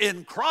am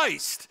in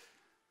Christ.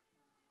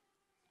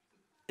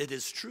 It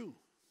is true.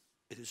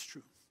 It is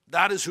true.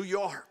 That is who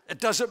you are. It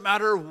doesn't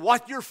matter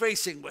what you're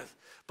facing with,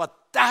 but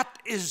that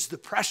is the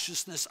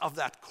preciousness of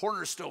that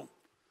cornerstone.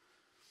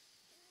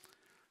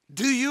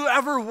 Do you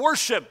ever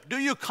worship? Do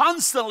you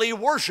constantly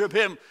worship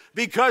Him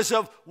because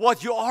of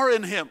what you are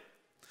in Him?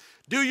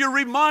 Do you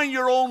remind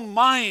your own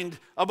mind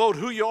about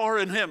who you are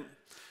in Him?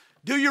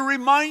 Do you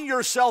remind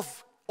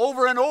yourself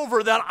over and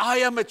over that I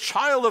am a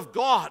child of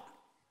God?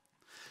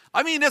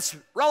 I mean, it's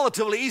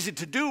relatively easy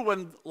to do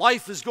when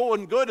life is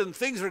going good and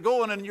things are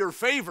going in your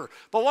favor.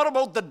 But what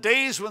about the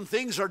days when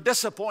things are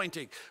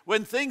disappointing,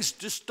 when things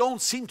just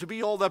don't seem to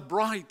be all that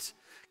bright?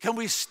 Can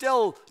we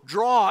still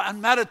draw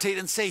and meditate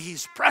and say,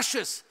 He's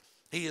precious?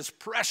 He is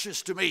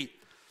precious to me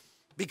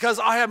because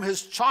I am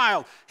His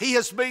child. He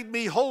has made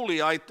me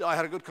holy. I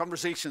had a good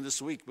conversation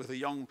this week with a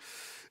young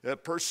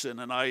person,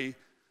 and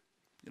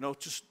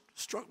just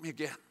struck me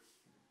again.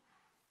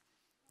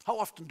 How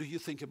often do you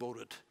think about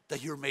it,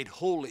 that you're made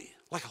holy,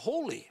 like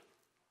holy?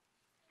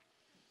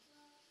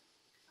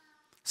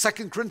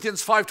 2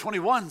 Corinthians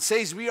 5:21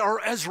 says we are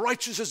as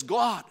righteous as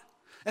God.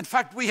 In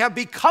fact, we have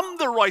become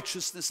the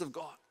righteousness of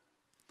God.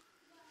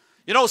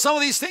 Some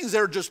of these things,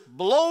 they're just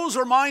blows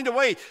our mind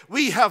away.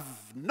 We have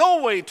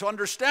no way to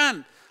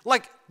understand.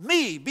 Like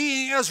me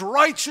being as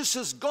righteous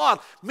as God,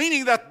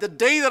 meaning that the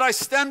day that I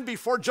stand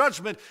before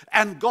judgment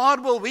and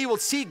we will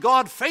see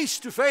God face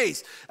to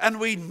face,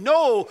 and we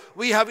know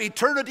we have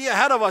eternity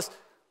ahead of us,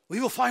 we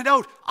will find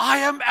out I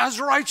am as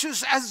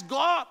righteous as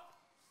God.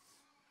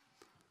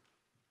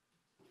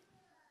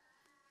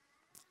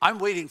 I'm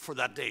waiting for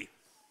that day.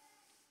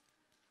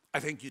 I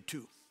think you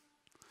too.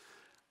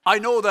 I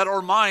know that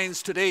our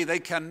minds today,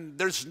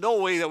 there's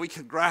no way that we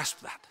can grasp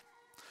that.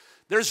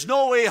 There's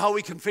no way how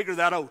we can figure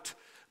that out.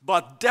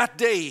 But that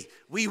day,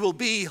 we will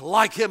be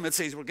like Him. It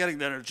says, we're getting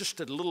there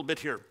just a little bit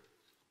here.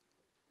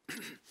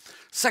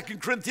 2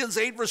 Corinthians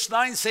 8 verse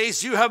 9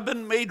 says, you have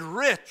been made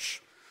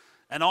rich.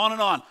 And on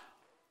and on.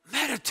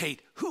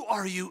 Meditate. Who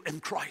are you in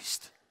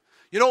Christ?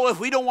 If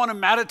we don't want to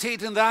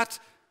meditate in that,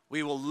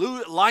 we will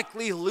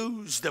likely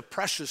lose the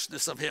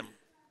preciousness of Him.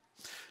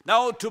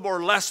 Now to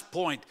our last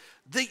point,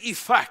 the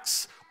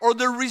effects or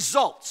the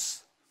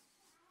results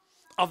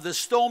of the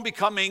stone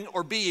becoming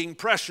or being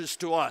precious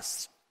to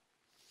us.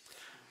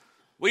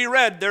 We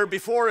read there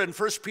before in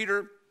 1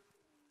 Peter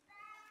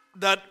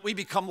that we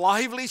become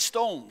lively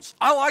stones.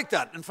 I like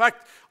that. In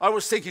fact, I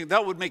was thinking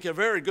that would make a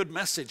very good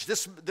message.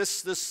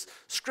 This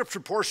scripture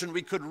portion,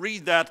 we could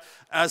read that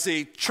as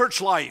a church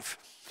life,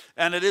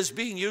 and it is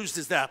being used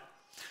as that.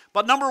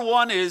 But number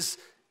one is,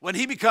 when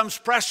He becomes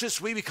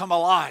precious, we become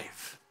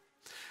alive.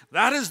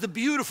 That is the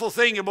beautiful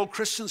thing about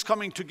Christians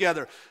coming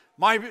together.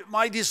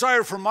 My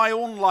desire for my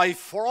own life,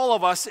 for all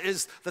of us,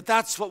 is that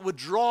that's what would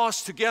draw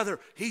us together.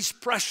 He's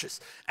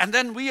precious. And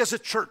then we as a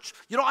church,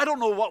 I don't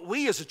know what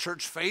we as a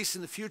church face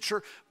in the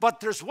future, but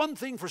there's one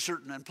thing for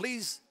certain, and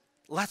please,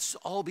 let's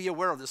all be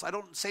aware of this. I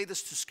don't say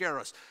this to scare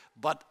us,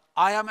 but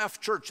IMF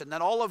Church, and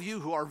then all of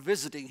you who are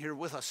visiting here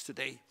with us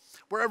today,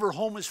 wherever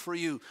home is for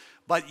you,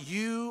 but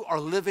you are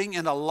living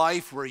in a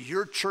life where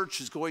your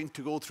church is going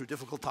to go through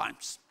difficult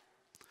times,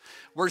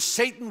 where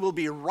Satan will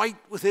be right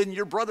within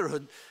your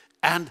brotherhood,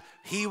 and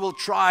he will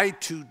try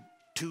to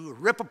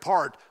rip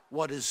apart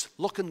what is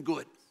looking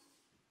good.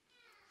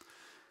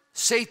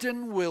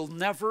 Satan will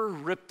never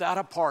rip that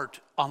apart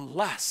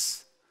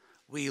unless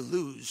we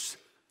lose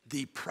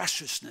the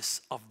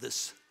preciousness of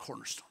this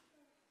cornerstone.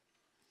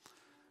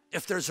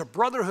 If there's a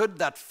brotherhood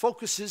that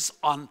focuses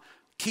on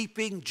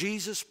keeping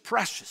Jesus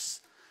precious,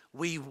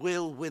 we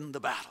will win the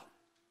battle.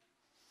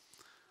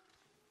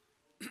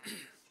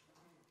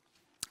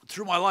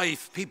 Through my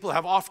life, people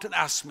have often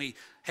asked me,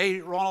 hey,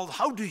 Ronald,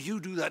 how do you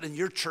do that in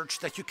your church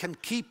that you can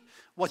keep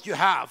what you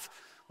have?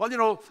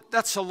 Well,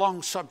 that's a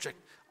long subject.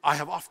 I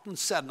have often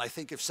said, and I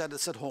think I've said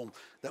this at home,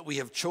 that we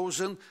have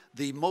chosen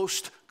the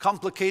most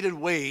complicated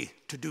way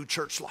to do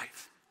church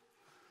life.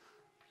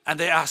 And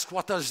they ask,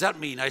 what does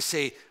that mean? I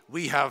say,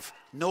 we have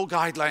no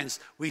guidelines.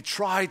 We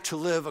try to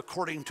live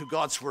according to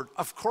God's word.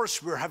 Of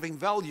course, we're having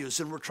values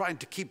and we're trying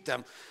to keep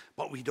them,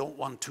 but we don't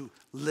want to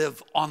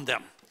live on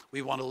them.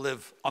 We want to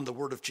live on the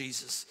word of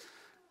Jesus.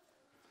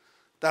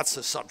 That's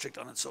the subject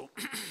on its own.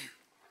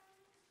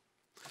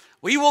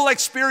 We will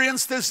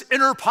experience this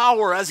inner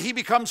power as he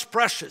becomes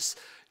precious.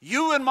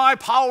 You and my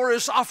power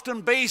is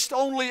often based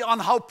only on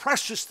how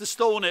precious the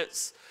stone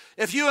is.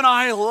 If you and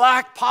I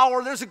lack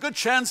power, there's a good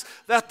chance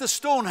that the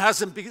stone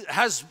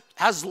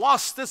has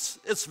lost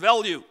its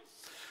value.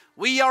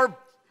 We are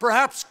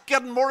perhaps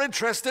getting more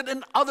interested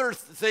in other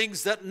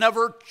things that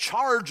never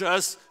charge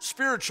us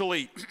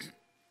spiritually.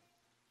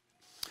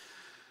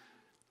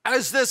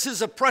 As this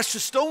is a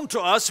precious stone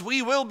to us,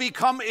 we will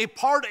become a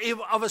part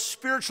of a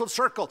spiritual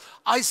circle.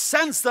 I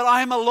sense that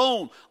I am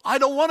alone. I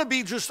don't want to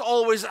be just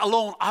always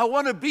alone. I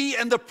want to be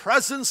in the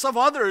presence of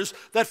others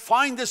that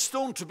find this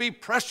stone to be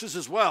precious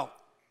as well.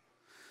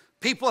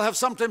 People have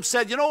sometimes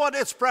said, you know what,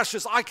 it's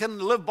precious. I can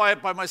live by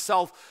it by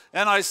myself.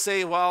 And I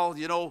say, well,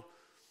 you know,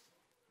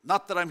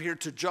 not that I'm here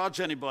to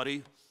judge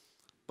anybody,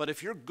 but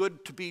if you're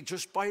good to be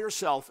just by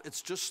yourself,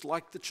 it's just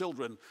like the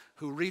children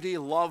who really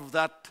love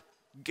that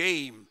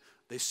game.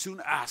 They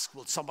soon ask,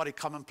 will somebody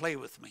come and play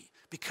with me?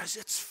 Because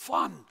it's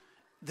fun.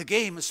 The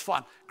game is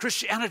fun.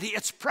 Christianity,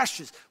 it's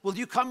precious. Will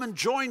you come and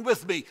join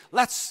with me?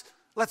 Let's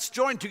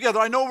join together.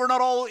 I know we're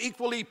not all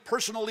equally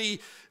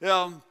personally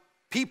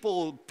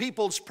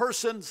people's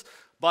persons,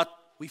 but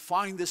we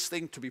find this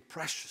thing to be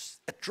precious.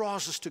 It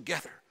draws us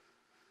together.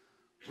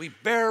 We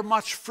bear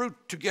much fruit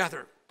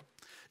together.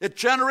 It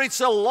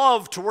generates a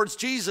love towards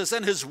Jesus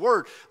and his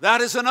word.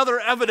 That is another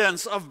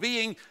evidence of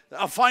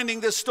finding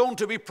this stone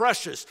to be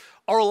precious.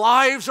 Our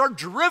lives are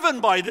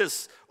driven by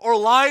this. Our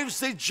lives,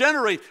 they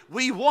generate.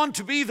 We want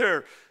to be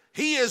there.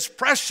 He is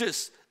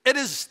precious. It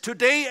is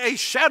today a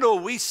shadow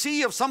we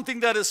see of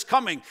something that is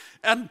coming.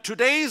 And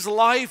today's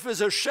life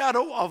is a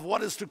shadow of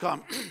what is to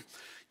come.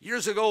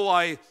 Years ago,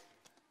 I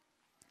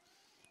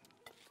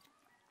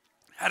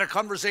had a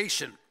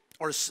conversation,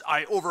 or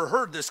I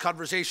overheard this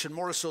conversation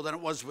more so than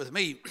it was with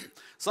me.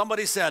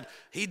 Somebody said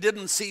he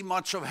didn't see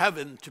much of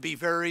heaven to be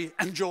very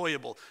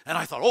enjoyable. And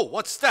I thought, oh,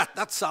 what's that?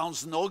 That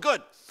sounds no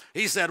good.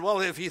 He said,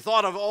 well, if he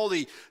thought of all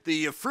the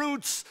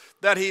fruits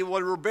that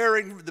were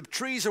bearing, the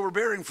trees that were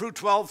bearing fruit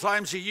 12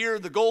 times a year,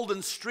 the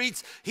golden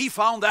streets, he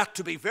found that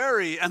to be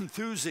very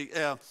enthusing.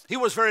 He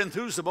was very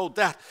enthused about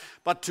that.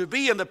 But to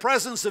be in the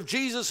presence of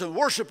Jesus and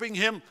worshiping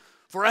him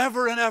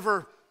forever and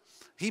ever,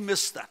 he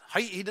missed that.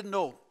 He didn't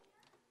know.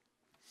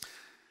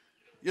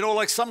 You know,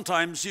 like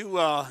sometimes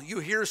you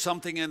hear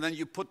something and then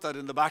you put that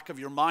in the back of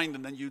your mind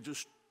and then you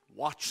just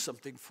watch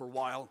something for a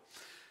while.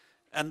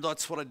 And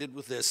that's what I did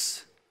with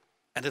this.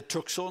 And it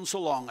took so and so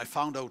long. I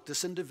found out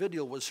this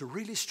individual was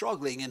really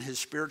struggling in his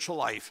spiritual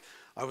life.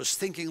 I was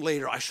thinking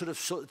later, I should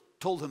have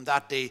told him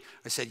that day.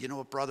 I said, you know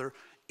what, brother,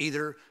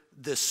 either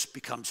this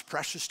becomes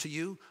precious to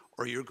you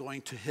or you're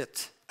going to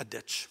hit a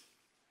ditch.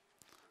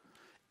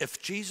 If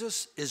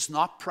Jesus is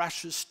not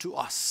precious to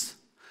us,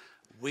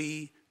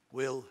 we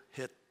will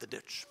hit the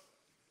ditch.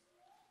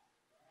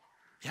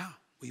 Yeah,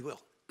 we will.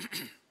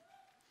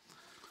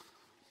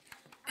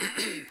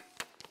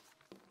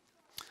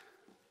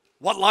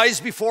 What lies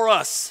before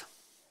us?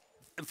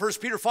 In 1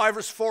 Peter 5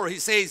 verse 4, he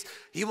says,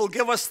 he will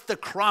give us the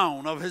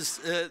crown of his,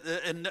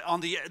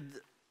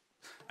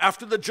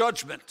 after the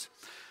judgment.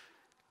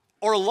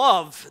 Or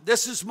love,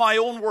 this is my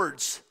own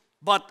words,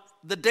 but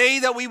the day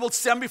that we will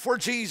stand before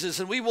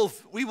Jesus and we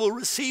will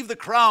receive the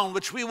crown,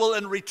 which we will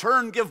in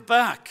return give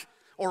back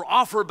or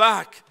offer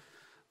back.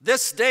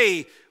 This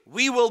day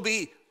we will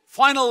be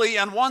finally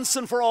and once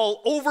and for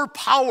all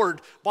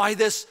overpowered by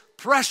this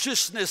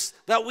preciousness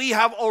that we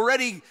have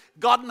already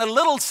gotten a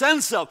little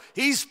sense of.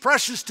 He's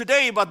precious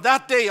today, but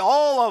that day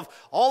all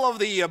of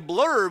the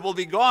blur will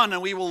be gone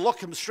and we will look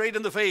him straight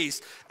in the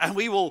face and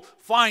we will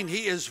find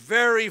he is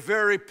very,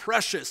 very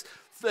precious.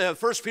 1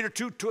 John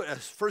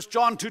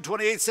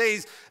 2:28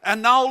 says,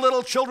 and now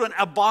little children,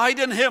 abide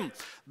in him,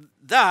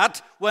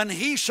 that when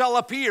he shall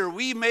appear,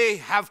 we may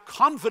have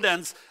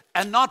confidence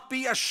and not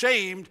be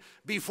ashamed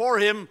before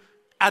him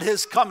at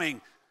his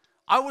coming.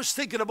 I was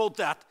thinking about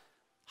that.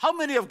 How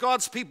many of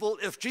God's people,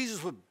 if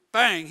Jesus would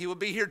bang, he would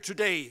be here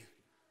today,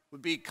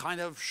 would be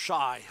kind of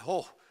shy.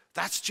 Oh,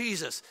 that's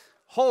Jesus.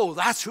 Oh,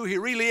 that's who he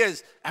really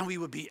is. And we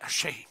would be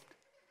ashamed.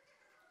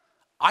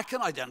 I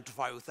can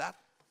identify with that.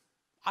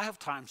 I have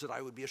times that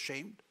I would be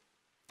ashamed.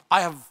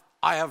 I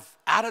have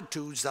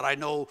attitudes that I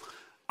know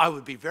I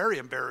would be very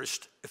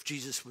embarrassed if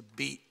Jesus would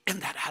be in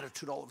that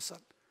attitude all of a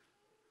sudden.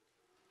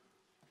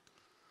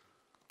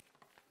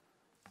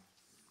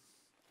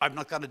 I'm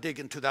not going to dig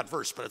into that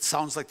verse, but it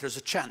sounds like there's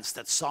a chance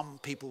that some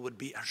people would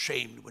be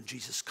ashamed when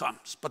Jesus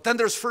comes. But then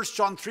there's 1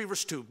 John 3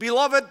 verse 2.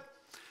 Beloved,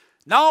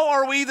 now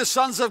are we the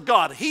sons of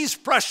God. He's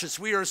precious.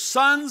 We are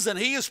sons and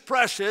he is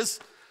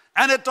precious.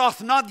 And it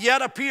doth not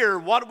yet appear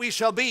what we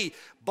shall be,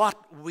 but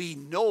we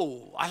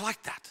know. I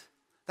like that.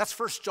 That's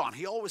 1 John.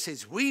 He always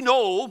says, we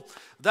know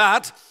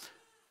that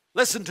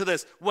Listen to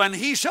this. When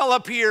he shall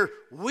appear,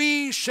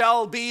 we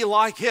shall be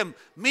like him.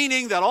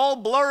 Meaning that all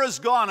blur is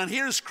gone. And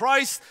here's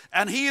Christ,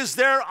 and he is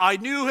there. I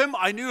knew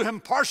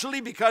him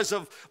partially because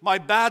of my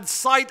bad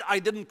sight. I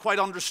didn't quite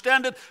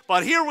understand it.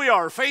 But here we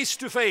are, face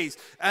to face.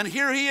 And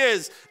here he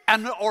is.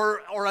 And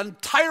our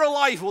entire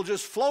life will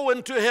just flow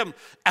into him.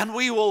 And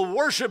we will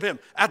worship him.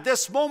 At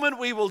this moment,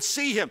 we will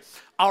see him.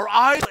 Our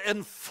eyes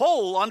in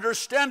full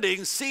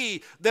understanding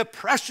see the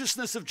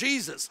preciousness of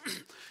Jesus.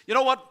 You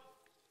know what?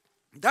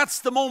 That's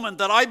the moment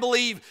that I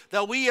believe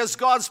that we as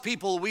God's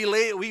people, we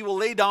will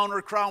lay down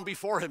our crown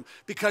before him,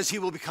 because he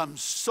will become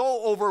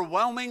so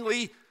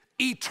overwhelmingly,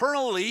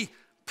 eternally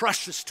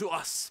precious to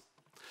us.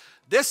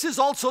 This is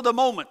also the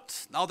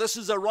moment. Now, this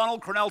is a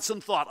Ronald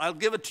Kornelsen thought. I'll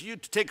give it to you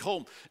to take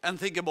home and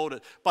think about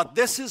it. But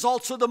this is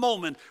also the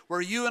moment where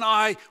you and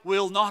I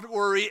will not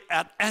worry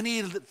at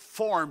any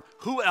form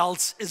who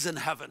else is in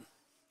heaven.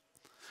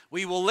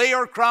 We will lay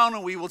our crown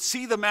and we will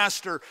see the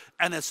Master,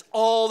 and it's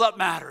all that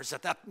matters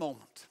at that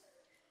moment.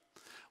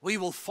 We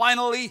will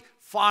finally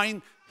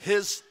find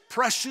his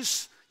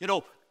precious,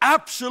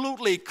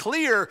 absolutely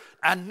clear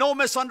and no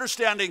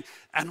misunderstanding.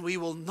 And we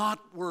will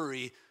not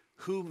worry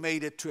who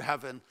made it to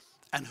heaven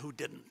and who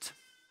didn't.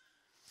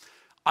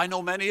 I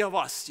know many of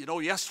us,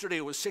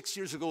 yesterday was 6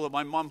 years ago that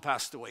my mom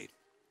passed away.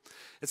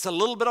 It's a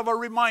little bit of a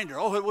reminder.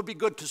 Oh, it would be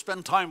good to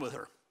spend time with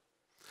her.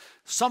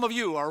 Some of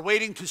you are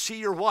waiting to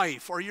see your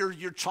wife or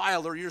your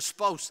child or your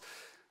spouse.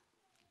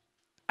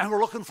 And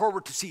we're looking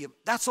forward to see him.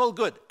 That's all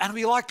good. And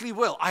we likely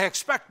will. I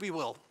expect we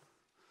will.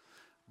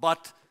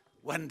 But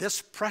when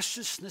this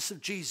preciousness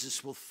of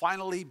Jesus will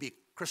finally be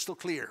crystal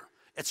clear,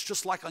 it's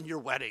just like on your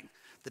wedding.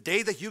 The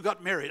day that you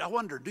got married, I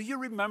wonder, do you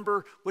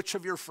remember which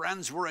of your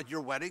friends were at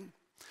your wedding?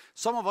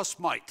 Some of us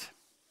might.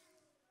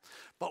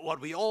 But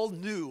what we all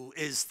knew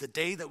is the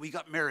day that we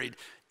got married,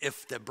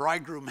 if the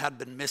bridegroom had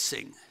been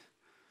missing,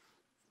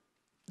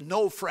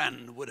 no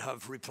friend would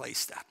have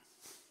replaced that.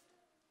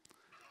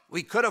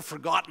 We could have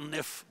forgotten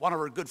if one of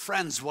our good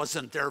friends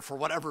wasn't there for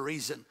whatever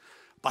reason.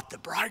 But the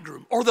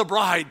bridegroom or the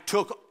bride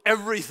took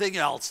everything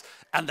else,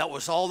 and that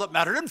was all that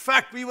mattered. In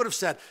fact, we would have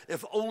said,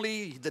 if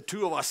only the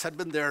two of us had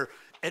been there,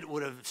 it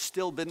would have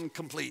still been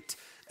complete.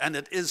 And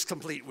it is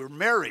complete. We're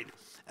married.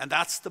 And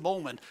that's the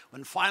moment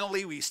when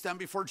finally we stand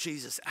before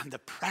Jesus and the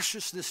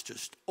preciousness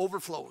just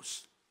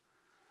overflows.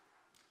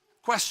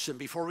 Question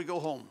before we go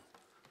home.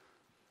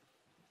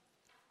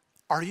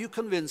 Are you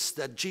convinced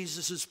that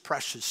Jesus is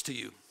precious to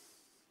you?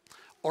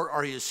 Or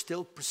are you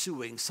still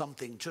pursuing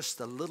something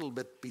just a little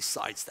bit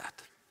besides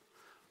that?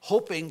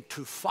 Hoping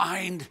to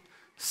find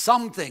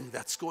something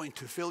that's going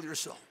to fill your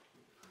soul.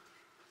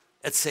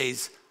 It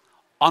says,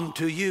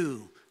 unto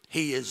you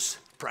he is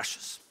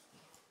precious.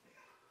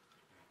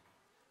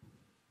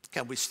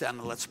 Can we stand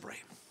and let's pray?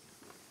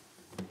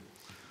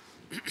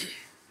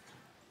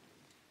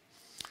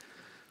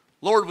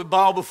 Lord, we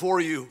bow before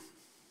you.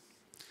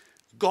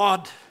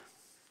 God,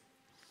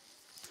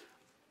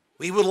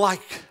 we would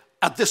like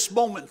at this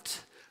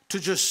moment to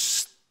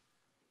just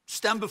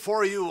stand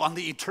before you on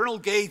the eternal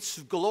gates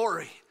of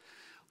glory.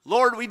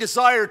 Lord, we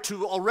desire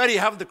to already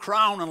have the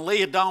crown and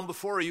lay it down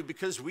before you,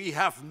 because we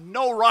have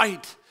no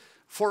right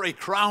for a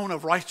crown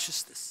of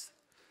righteousness.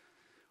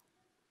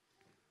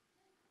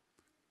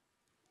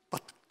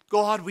 But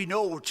God, we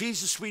know,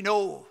 Jesus, we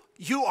know,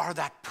 you are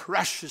that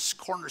precious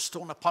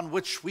cornerstone upon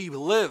which we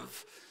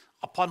live,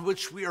 upon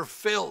which we are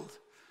filled.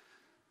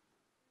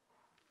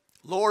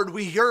 Lord,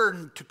 we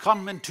yearn to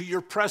come into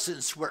your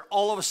presence where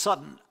all of a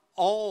sudden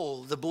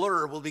all the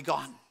blur will be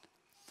gone.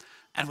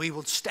 And we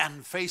will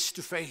stand face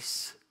to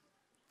face.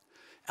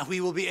 And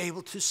we will be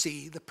able to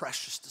see the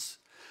preciousness.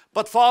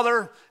 But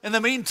Father, in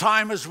the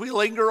meantime, as we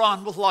linger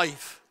on with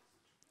life,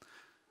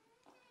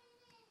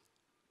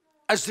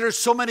 as there's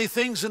so many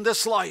things in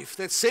this life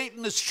that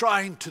Satan is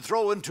trying to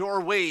throw into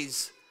our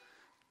ways,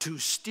 to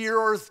steer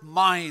our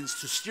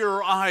minds, to steer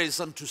our eyes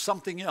unto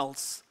something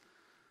else,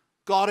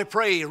 God, I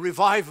pray,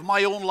 revive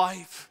my own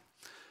life.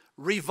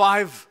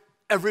 Revive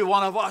every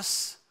one of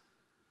us.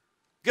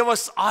 Give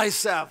us eye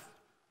salve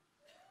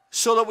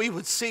so that we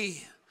would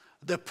see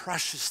the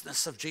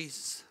preciousness of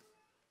Jesus.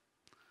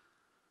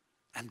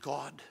 And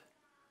God,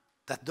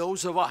 that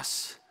those of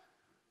us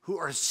who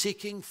are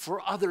seeking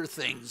for other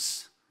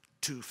things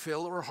to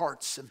fill our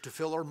hearts and to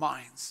fill our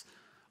minds,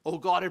 oh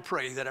God, I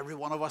pray that every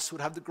one of us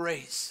would have the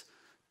grace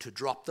to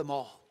drop them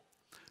all,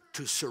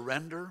 to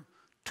surrender,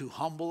 to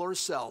humble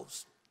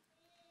ourselves,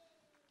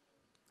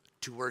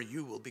 to where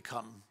you will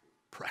become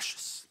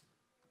precious.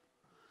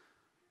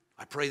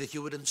 I pray that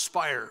you would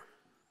inspire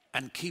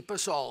and keep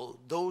us all,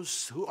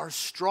 those who are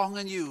strong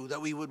in you,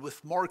 that we would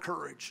with more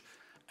courage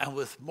and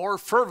with more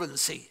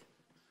fervency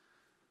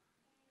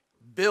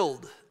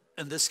build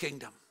in this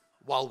kingdom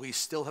while we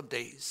still have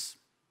days.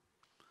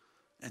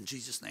 In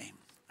Jesus' name,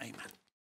 amen.